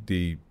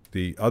the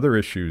other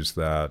issues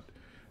that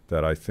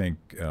I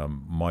think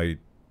might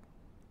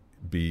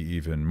be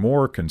even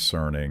more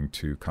concerning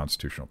to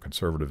constitutional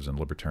conservatives and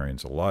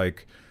libertarians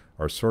alike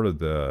are sort of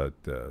the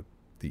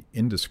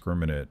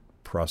indiscriminate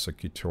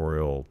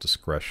prosecutorial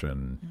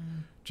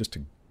discretion just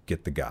to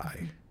get the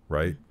guy,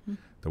 right?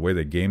 The way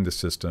they gamed the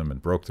system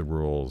and broke the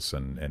rules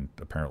and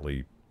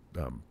apparently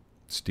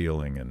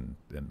stealing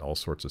and all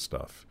sorts of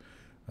stuff.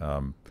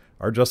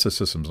 Our justice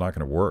system's not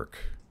going to work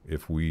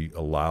if we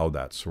allow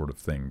that sort of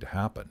thing to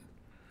happen.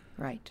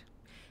 Right.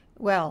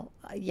 Well,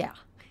 yeah.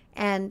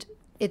 And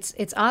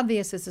it's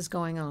obvious this is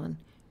going on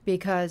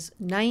because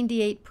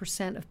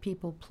 98% of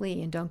people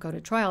plea and don't go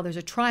to trial. There's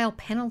a trial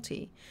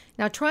penalty.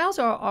 Now, trials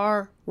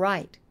are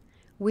right.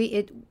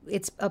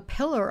 It's a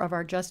pillar of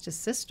our justice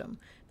system,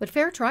 but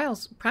fair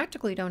trials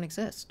practically don't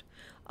exist.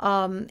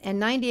 And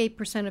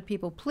 98% of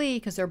people plea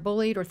because they're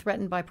bullied or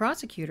threatened by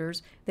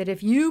prosecutors that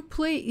if you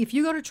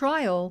go to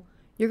trial,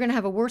 you're going to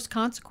have a worse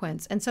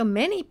consequence. And so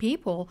many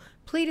people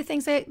plea to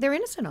things they're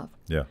innocent of.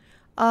 Yeah.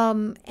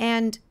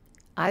 And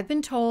I've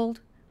been told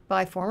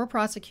by former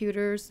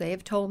prosecutors, they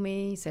have told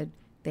me, said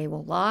they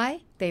will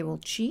lie, they will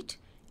cheat,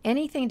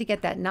 anything to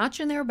get that notch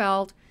in their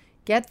belt,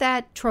 get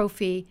that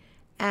trophy,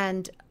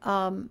 and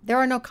there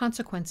are no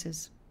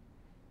consequences.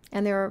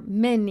 And there are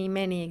many,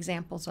 many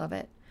examples of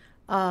it.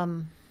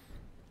 In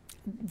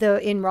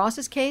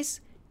Ross's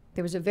case,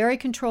 there was a very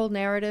controlled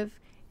narrative.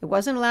 It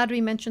wasn't allowed to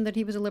be mentioned that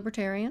he was a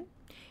libertarian.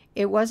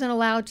 It wasn't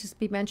allowed to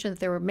be mentioned that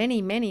there were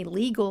many, many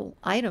legal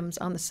items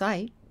on the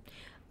site.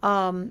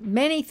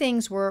 Many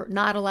things were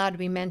not allowed to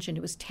be mentioned.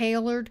 It was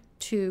tailored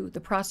to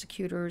the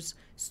prosecutor's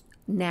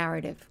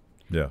narrative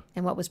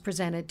and what was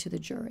presented to the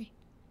jury.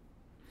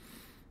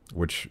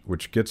 Which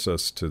gets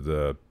us to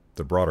the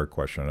broader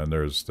question, and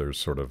there's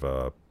sort of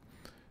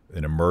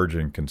an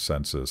emerging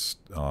consensus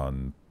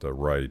on the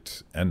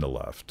right and the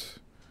left.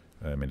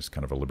 I mean, it's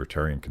kind of a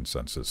libertarian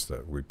consensus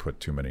that we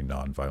put too many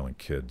nonviolent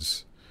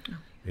kids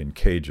in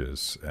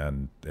cages,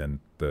 and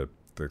the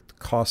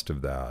cost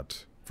of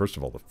that. First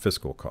of all, the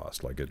fiscal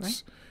cost, like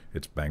it's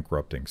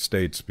bankrupting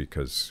states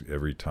because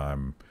every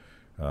time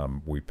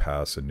we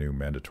pass a new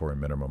mandatory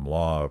minimum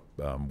law,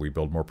 we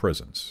build more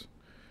prisons.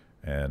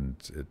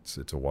 And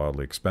it's a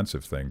wildly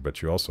expensive thing,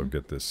 but you also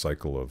get this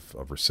cycle of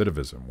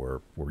recidivism where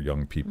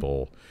young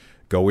people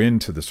go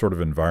into the sort of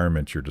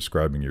environment you're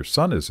describing your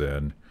son is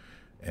in,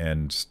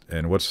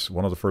 and what's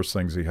one of the first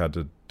things he had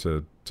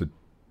to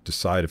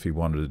decide if he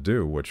wanted to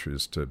do, which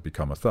is to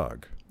become a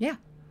thug. Yeah,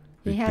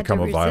 he had become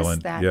to a resist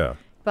violent, that. yeah.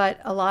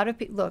 But a lot of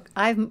people, look,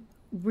 I've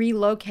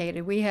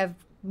relocated. We have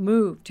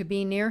moved to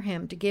be near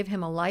him, to give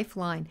him a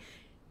lifeline.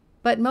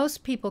 But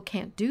most people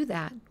can't do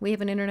that. We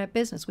have an internet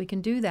business. We can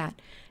do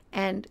that.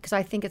 And because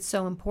I think it's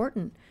so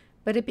important.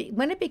 But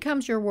when it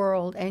becomes your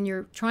world and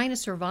you're trying to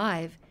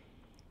survive,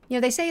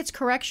 they say it's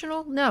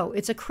correctional. No,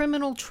 it's a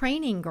criminal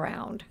training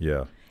ground.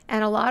 Yeah.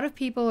 And a lot of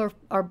people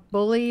are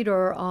bullied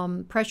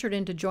or pressured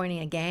into joining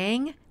a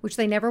gang, which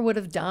they never would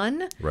have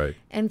done. Right.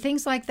 And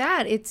things like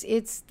that.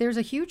 There's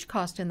a huge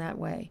cost in that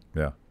way.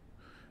 Yeah.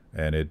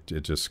 And it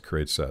there's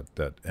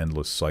that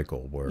endless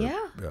cycle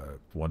where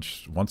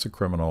once a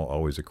criminal,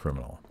 always a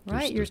criminal.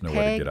 There's no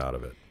way to get out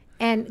of it.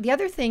 And the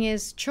other thing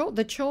is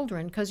the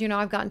children, because,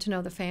 I've gotten to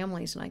know the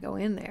families and I go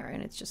in there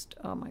and it's just,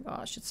 oh my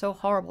gosh, it's so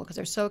horrible because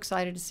they're so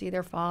excited to see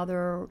their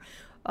father.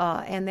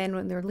 And then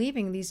when they're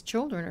leaving, these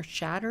children are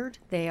shattered.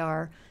 They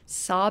are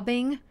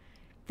sobbing.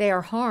 They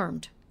are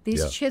harmed.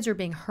 These kids are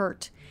being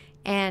hurt.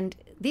 And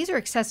these are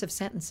excessive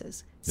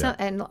sentences,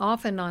 and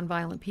often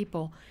nonviolent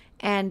people.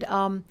 And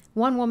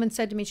one woman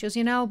said to me, she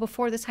goes,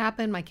 before this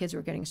happened, my kids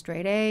were getting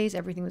straight A's,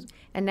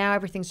 and now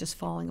everything's just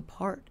falling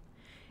apart.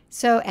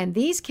 So, and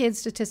these kids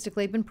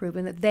statistically have been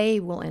proven that they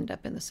will end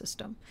up in the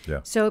system. Yeah.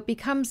 So it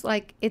becomes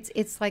like,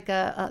 it's like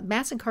a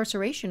mass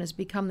incarceration has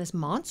become this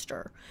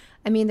monster.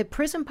 I mean, the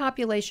prison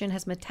population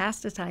has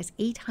metastasized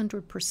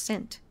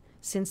 800%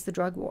 since the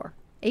drug war.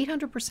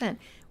 800%.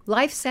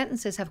 Life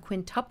sentences have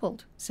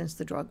quintupled since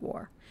the drug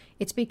war.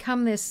 It's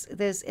become this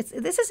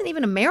isn't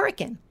even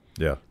American.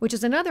 Yeah. Which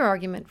is another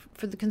argument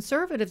for the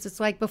conservatives. It's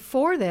like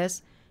before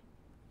this,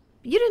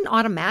 you didn't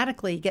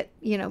automatically get,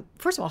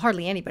 first of all,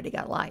 hardly anybody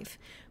got life.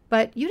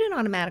 But you didn't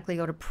automatically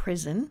go to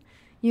prison.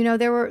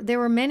 There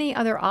were many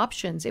other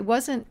options. It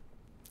wasn't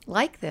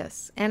like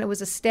this. And it was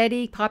a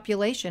steady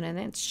population. And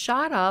it's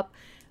shot up,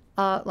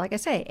 like I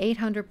say,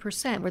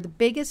 800%. We're the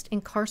biggest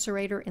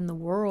incarcerator in the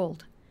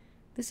world.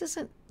 This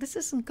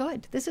isn't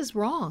good. This is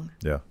wrong.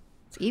 Yeah.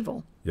 It's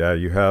evil. Yeah,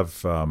 you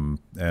have, and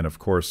of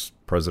course,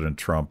 President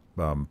Trump,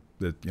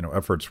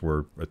 efforts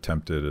were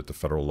attempted at the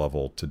federal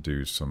level to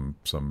do some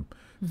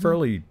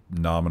fairly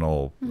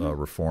nominal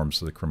reforms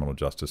to the criminal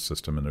justice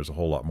system, and there's a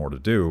whole lot more to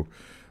do.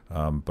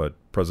 But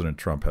President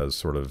Trump has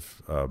sort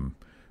of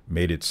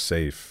made it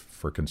safe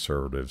for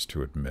conservatives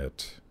to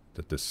admit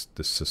that this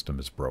system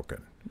is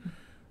broken.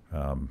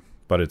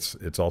 But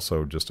it's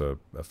also just a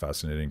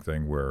fascinating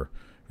thing where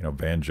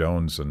Van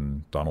Jones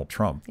and Donald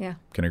Trump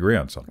can agree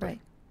on something. Right.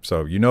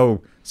 So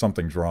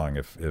something's wrong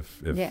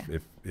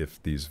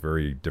if these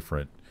very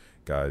different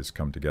guys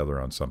come together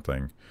on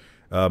something.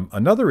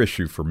 Another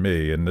issue for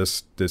me, and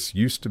this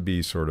used to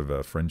be sort of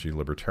a fringy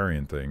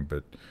libertarian thing,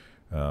 but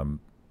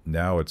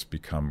now it's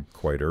become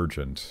quite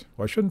urgent.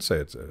 Well, I shouldn't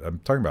say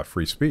I'm talking about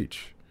free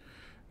speech.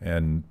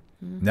 And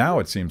Now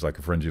it seems like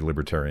a fringy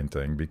libertarian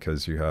thing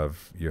because you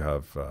have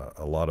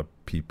a lot of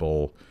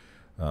people,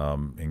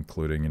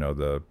 including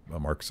the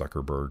Mark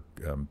Zuckerberg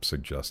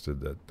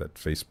suggested that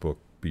Facebook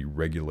be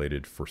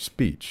regulated for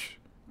speech,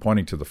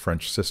 pointing to the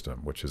French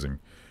system, which is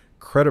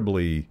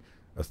incredibly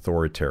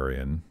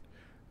authoritarian,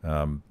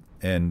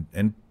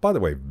 and by the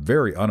way,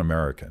 very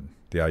un-American.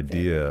 The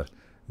idea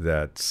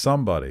that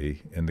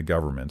somebody in the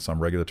government, some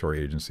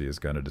regulatory agency, is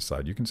going to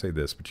decide you can say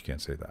this, but you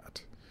can't say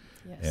that.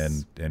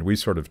 Yes. And we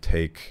sort of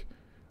take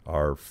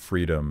our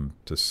freedom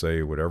to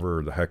say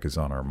whatever the heck is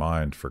on our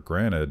mind for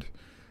granted.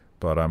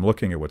 But I'm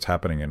looking at what's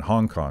happening in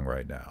Hong Kong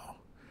right now,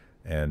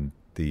 and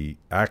the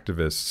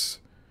activists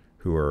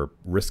who are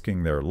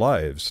risking their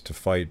lives to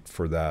fight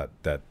for that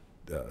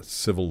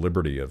civil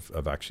liberty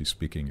of actually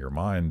speaking your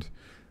mind.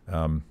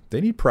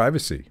 They need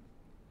privacy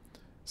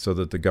so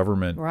that the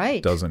government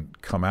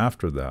doesn't come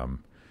after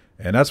them.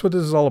 And that's what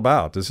this is all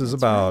about. This is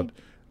about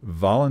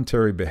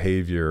voluntary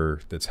behavior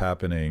that's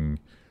happening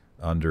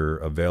under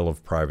a veil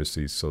of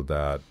privacy so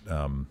that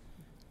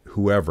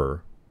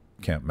whoever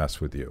can't mess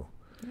with you.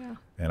 Yeah.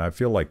 And I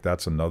feel like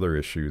that's another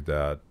issue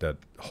that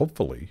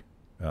hopefully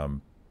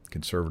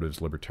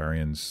conservatives,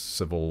 libertarians,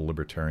 civil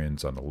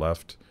libertarians on the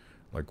left,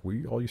 like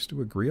we all used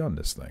to agree on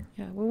this thing.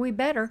 Yeah, well, we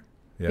better.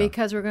 Yeah.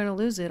 Because we're going to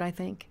lose it, I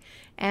think.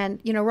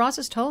 And, Ross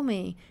has told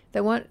me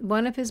that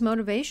one of his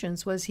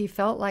motivations was he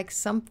felt like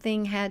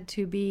something had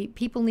to be,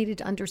 people needed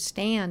to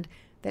understand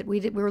that we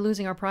were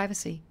losing our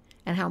privacy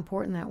and how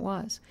important that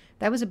was.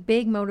 That was a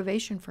big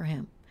motivation for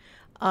him.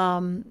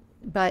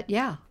 But,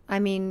 yeah, I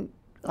mean,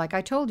 like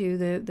I told you,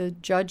 the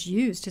judge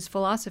used his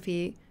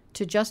philosophy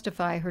to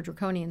justify her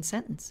draconian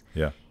sentence.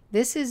 Yeah.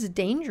 This is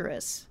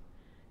dangerous.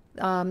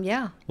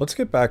 Yeah. Let's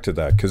get back to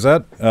that, because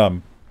that,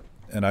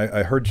 and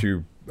I heard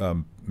you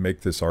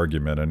make this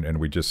argument, and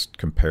we just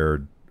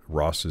compared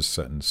Ross's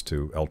sentence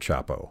to El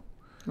Chapo.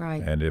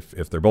 Right. And if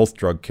they're both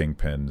drug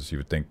kingpins, you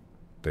would think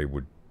they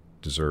would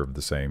deserve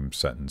the same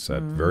sentence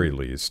at very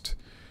least.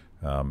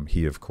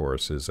 He, of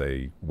course, is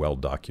a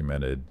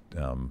well-documented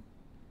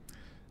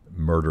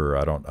murderer.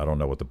 I don't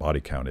know what the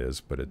body count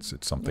is, but it's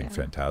something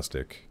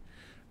fantastic.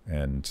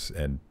 And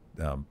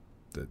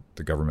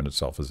the government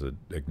itself has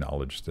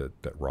acknowledged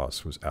that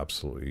Ross was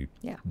absolutely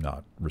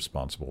not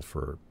responsible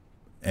for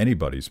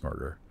anybody's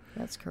murder.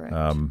 That's correct.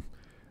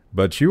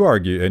 But you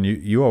argue, and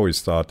you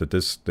always thought that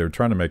they're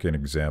trying to make an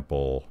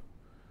example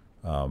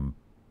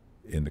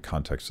in the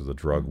context of the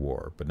drug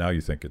war, but now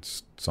you think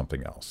it's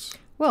something else.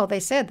 Well,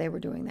 they said they were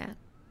doing that.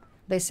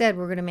 They said,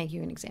 we're going to make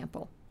you an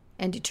example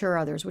and deter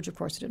others, which of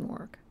course didn't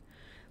work.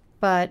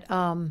 But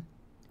I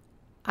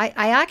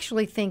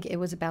actually think it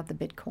was about the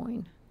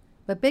Bitcoin.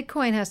 But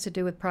Bitcoin has to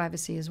do with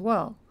privacy as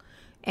well.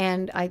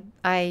 And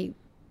I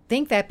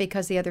think that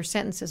because the other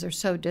sentences are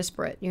so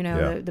disparate.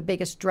 The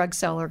biggest drug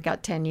seller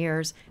got 10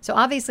 years. So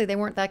obviously they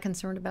weren't that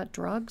concerned about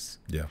drugs.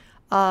 Yeah.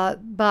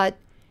 But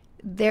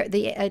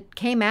it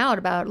came out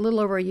about a little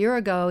over a year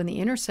ago, and The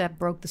Intercept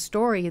broke the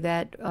story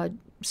that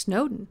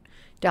Snowden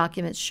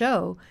documents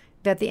show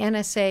that the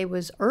NSA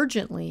was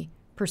urgently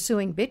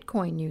pursuing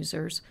Bitcoin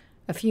users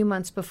a few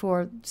months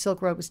before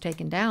Silk Road was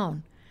taken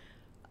down.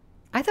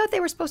 I thought they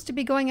were supposed to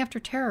be going after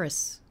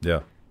terrorists.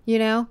 Yeah.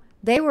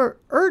 They were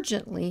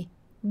urgently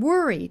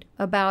worried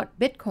about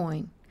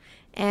Bitcoin.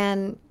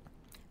 And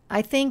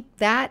I think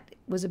that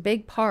was a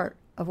big part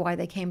of why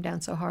they came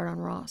down so hard on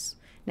Ross.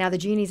 Now the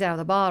genie's out of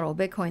the bottle.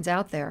 Bitcoin's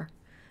out there.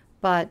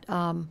 But,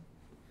 and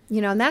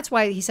that's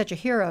why he's such a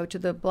hero to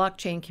the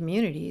blockchain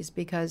communities,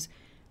 because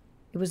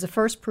it was the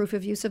first proof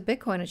of use of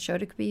Bitcoin. It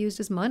showed it could be used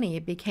as money.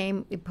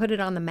 It put it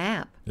on the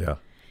map. Yeah.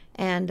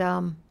 And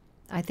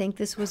I think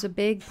this was a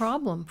big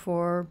problem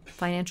for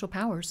financial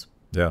powers.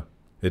 Yeah.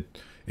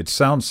 It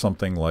sounds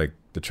something like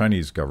the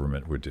Chinese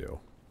government would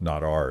do,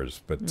 not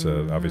ours, but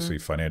obviously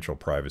financial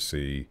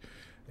privacy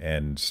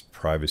and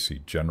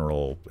privacy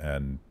general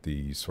and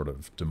the sort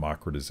of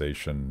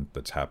democratization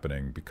that's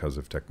happening because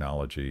of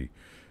technology.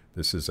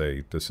 This is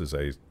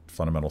a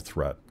fundamental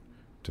threat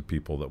to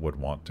people that would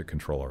want to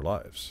control our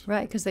lives.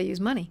 Right, because they use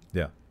money.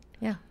 Yeah.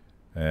 Yeah.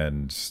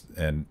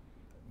 And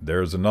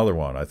there's another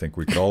one. I think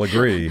we could all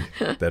agree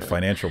that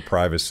financial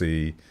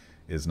privacy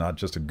is not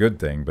just a good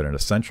thing, but an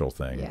essential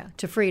thing. Yeah,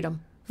 to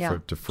freedom. Yeah,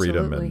 to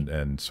freedom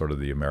and sort of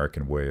the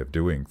American way of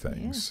doing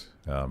things.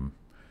 Yeah.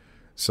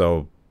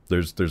 So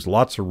there's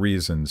lots of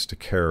reasons to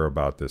care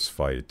about this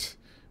fight,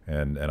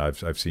 and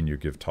I've seen you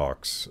give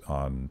talks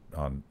on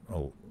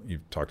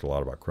you've talked a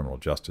lot about criminal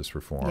justice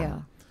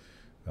reform.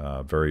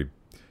 Yeah. Very,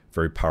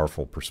 very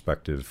powerful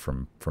perspective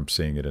from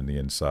seeing it in the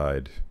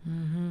inside.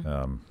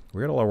 Mm-hmm.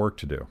 We got a lot of work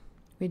to do.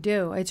 We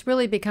do. It's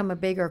really become a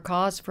bigger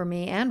cause for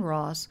me and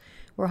Ross.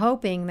 We're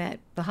hoping that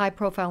the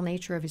high-profile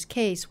nature of his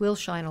case will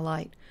shine a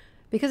light.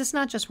 Because it's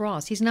not just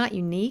Ross. He's not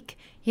unique.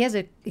 He has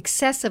an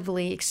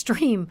excessively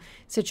extreme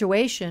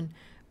situation.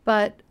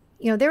 But,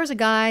 there was a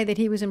guy that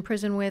he was in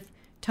prison with,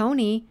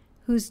 Tony,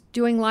 who's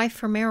doing life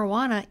for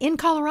marijuana in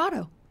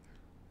Colorado.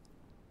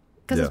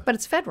 But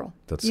it's federal.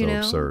 That's so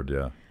absurd,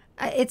 yeah.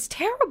 It's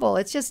terrible.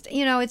 It's just,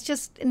 it's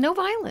just no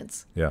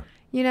violence. Yeah.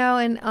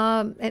 and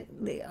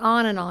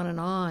on and on and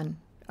on.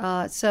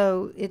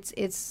 So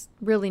it's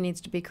really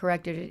needs to be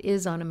corrected. It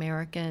is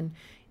un-American.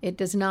 It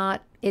does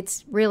not.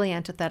 It's really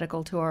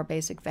antithetical to our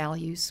basic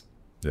values.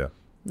 Yeah,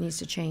 it needs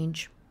to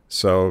change.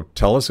 So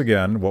tell us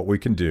again what we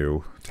can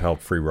do to help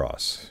free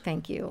Ross.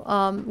 Thank you.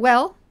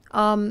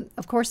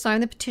 Of course,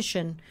 sign the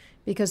petition,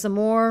 because the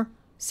more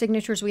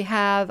signatures we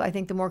have, I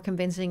think the more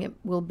convincing it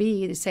will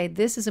be to say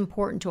this is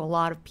important to a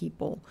lot of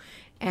people.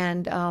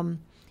 And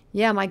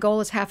my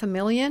goal is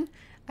 500,000.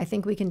 I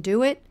think we can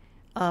do it.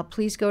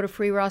 Please go to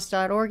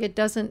freeross.org. It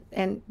doesn't,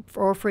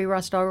 or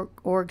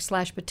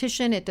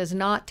freeross.org/petition. It does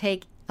not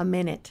take a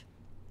minute.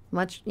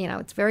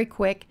 It's very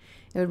quick.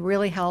 It would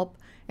really help.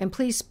 And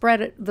please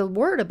spread the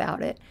word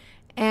about it.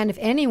 And if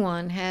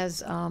anyone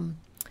has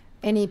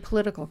any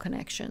political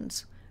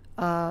connections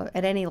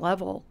at any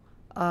level,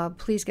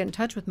 please get in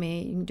touch with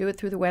me. You can do it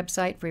through the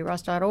website,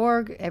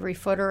 freeross.org. Every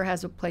footer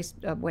has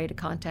a way to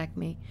contact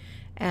me.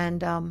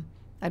 And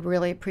I'd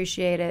really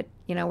appreciate it.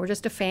 We're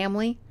just a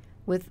family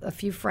with a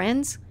few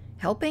friends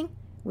helping.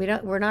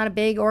 We're not a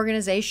big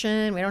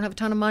organization. We don't have a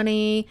ton of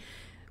money,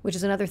 which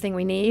is another thing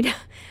we need.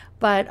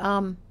 But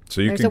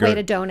so there's a way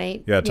to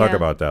donate. Yeah, talk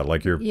about that.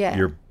 Like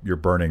you're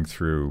burning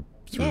through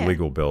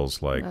legal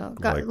bills like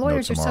lawyers no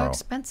are so tomorrow.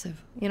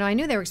 expensive. I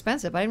knew they were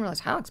expensive. I didn't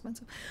realize how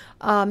expensive.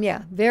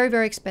 Very,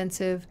 very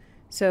expensive.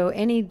 So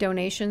any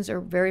donations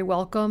are very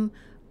welcome.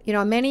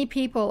 Many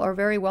people are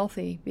very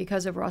wealthy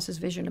because of Ross's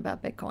vision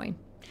about Bitcoin.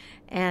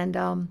 And,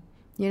 how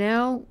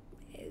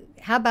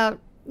about,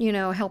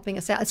 helping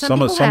us out?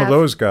 Some of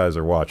those guys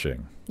are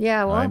watching.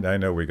 Yeah, well, I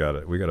know we got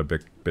a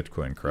big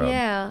Bitcoin crowd.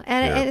 Yeah,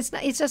 and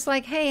it's just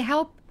like, hey,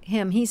 help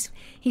him. He's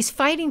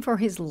fighting for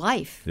his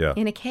life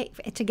in a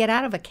to get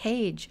out of a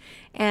cage,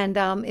 and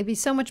it'd be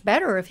so much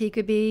better if he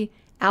could be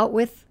out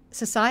with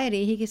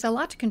society. He has a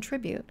lot to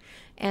contribute,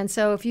 and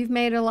so if you've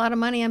made a lot of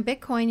money on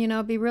Bitcoin,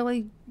 I'd be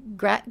really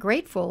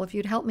grateful if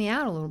you'd help me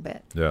out a little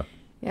bit. Yeah.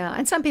 Yeah,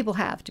 and some people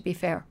have, to be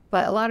fair,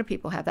 but a lot of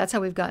people have. That's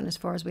how we've gotten as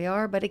far as we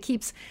are. But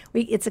it's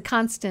a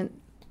constant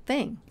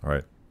thing. All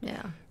right.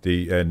 Yeah.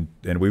 And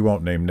we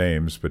won't name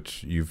names,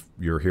 but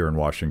you're here in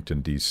Washington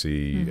D.C.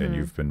 Mm-hmm. and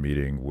you've been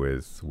meeting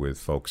with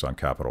folks on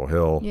Capitol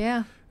Hill.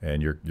 Yeah.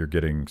 And you're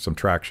getting some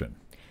traction.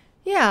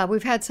 Yeah,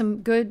 we've had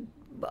some good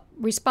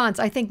response.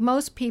 I think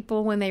most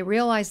people, when they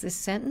realize this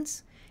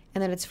sentence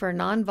and that it's for a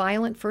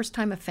nonviolent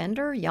first-time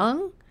offender,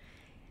 young,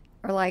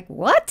 are like,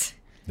 what?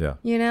 Yeah.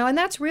 And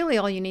that's really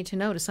all you need to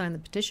know to sign the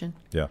petition.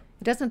 Yeah.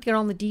 It doesn't get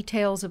all the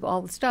details of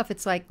all the stuff.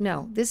 It's like,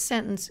 no, this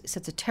sentence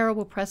sets a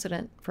terrible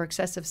precedent for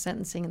excessive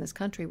sentencing in this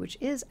country, which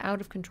is out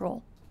of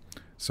control.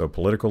 So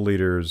political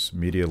leaders,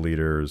 media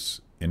leaders,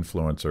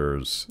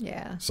 influencers.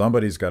 Yeah.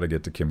 Somebody's got to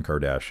get to Kim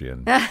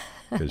Kardashian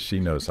because she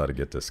knows how to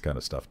get this kind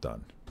of stuff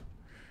done.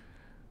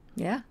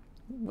 Yeah.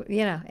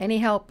 Any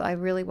help I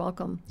really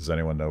welcome. Does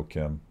anyone know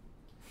Kim?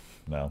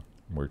 No?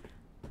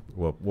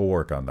 We'll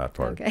work on that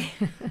part. Okay.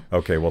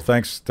 Okay. Well,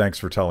 thanks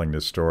for telling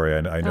this story.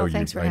 I know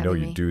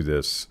you do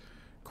this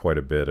quite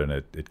a bit, and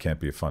it can't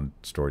be a fun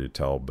story to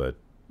tell, but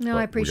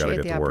I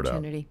appreciate the word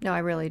opportunity. No, I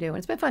really do. And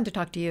it's been fun to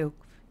talk to you.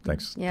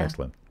 Thanks. Yeah. Thanks,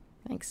 Lynn.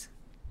 Thanks.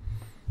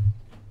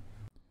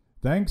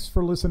 Thanks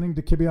for listening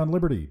to Kibbe on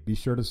Liberty. Be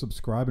sure to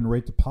subscribe and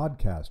rate the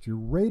podcast. Your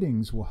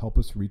ratings will help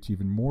us reach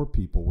even more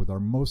people with our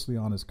mostly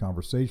honest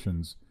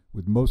conversations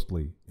with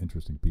mostly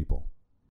interesting people.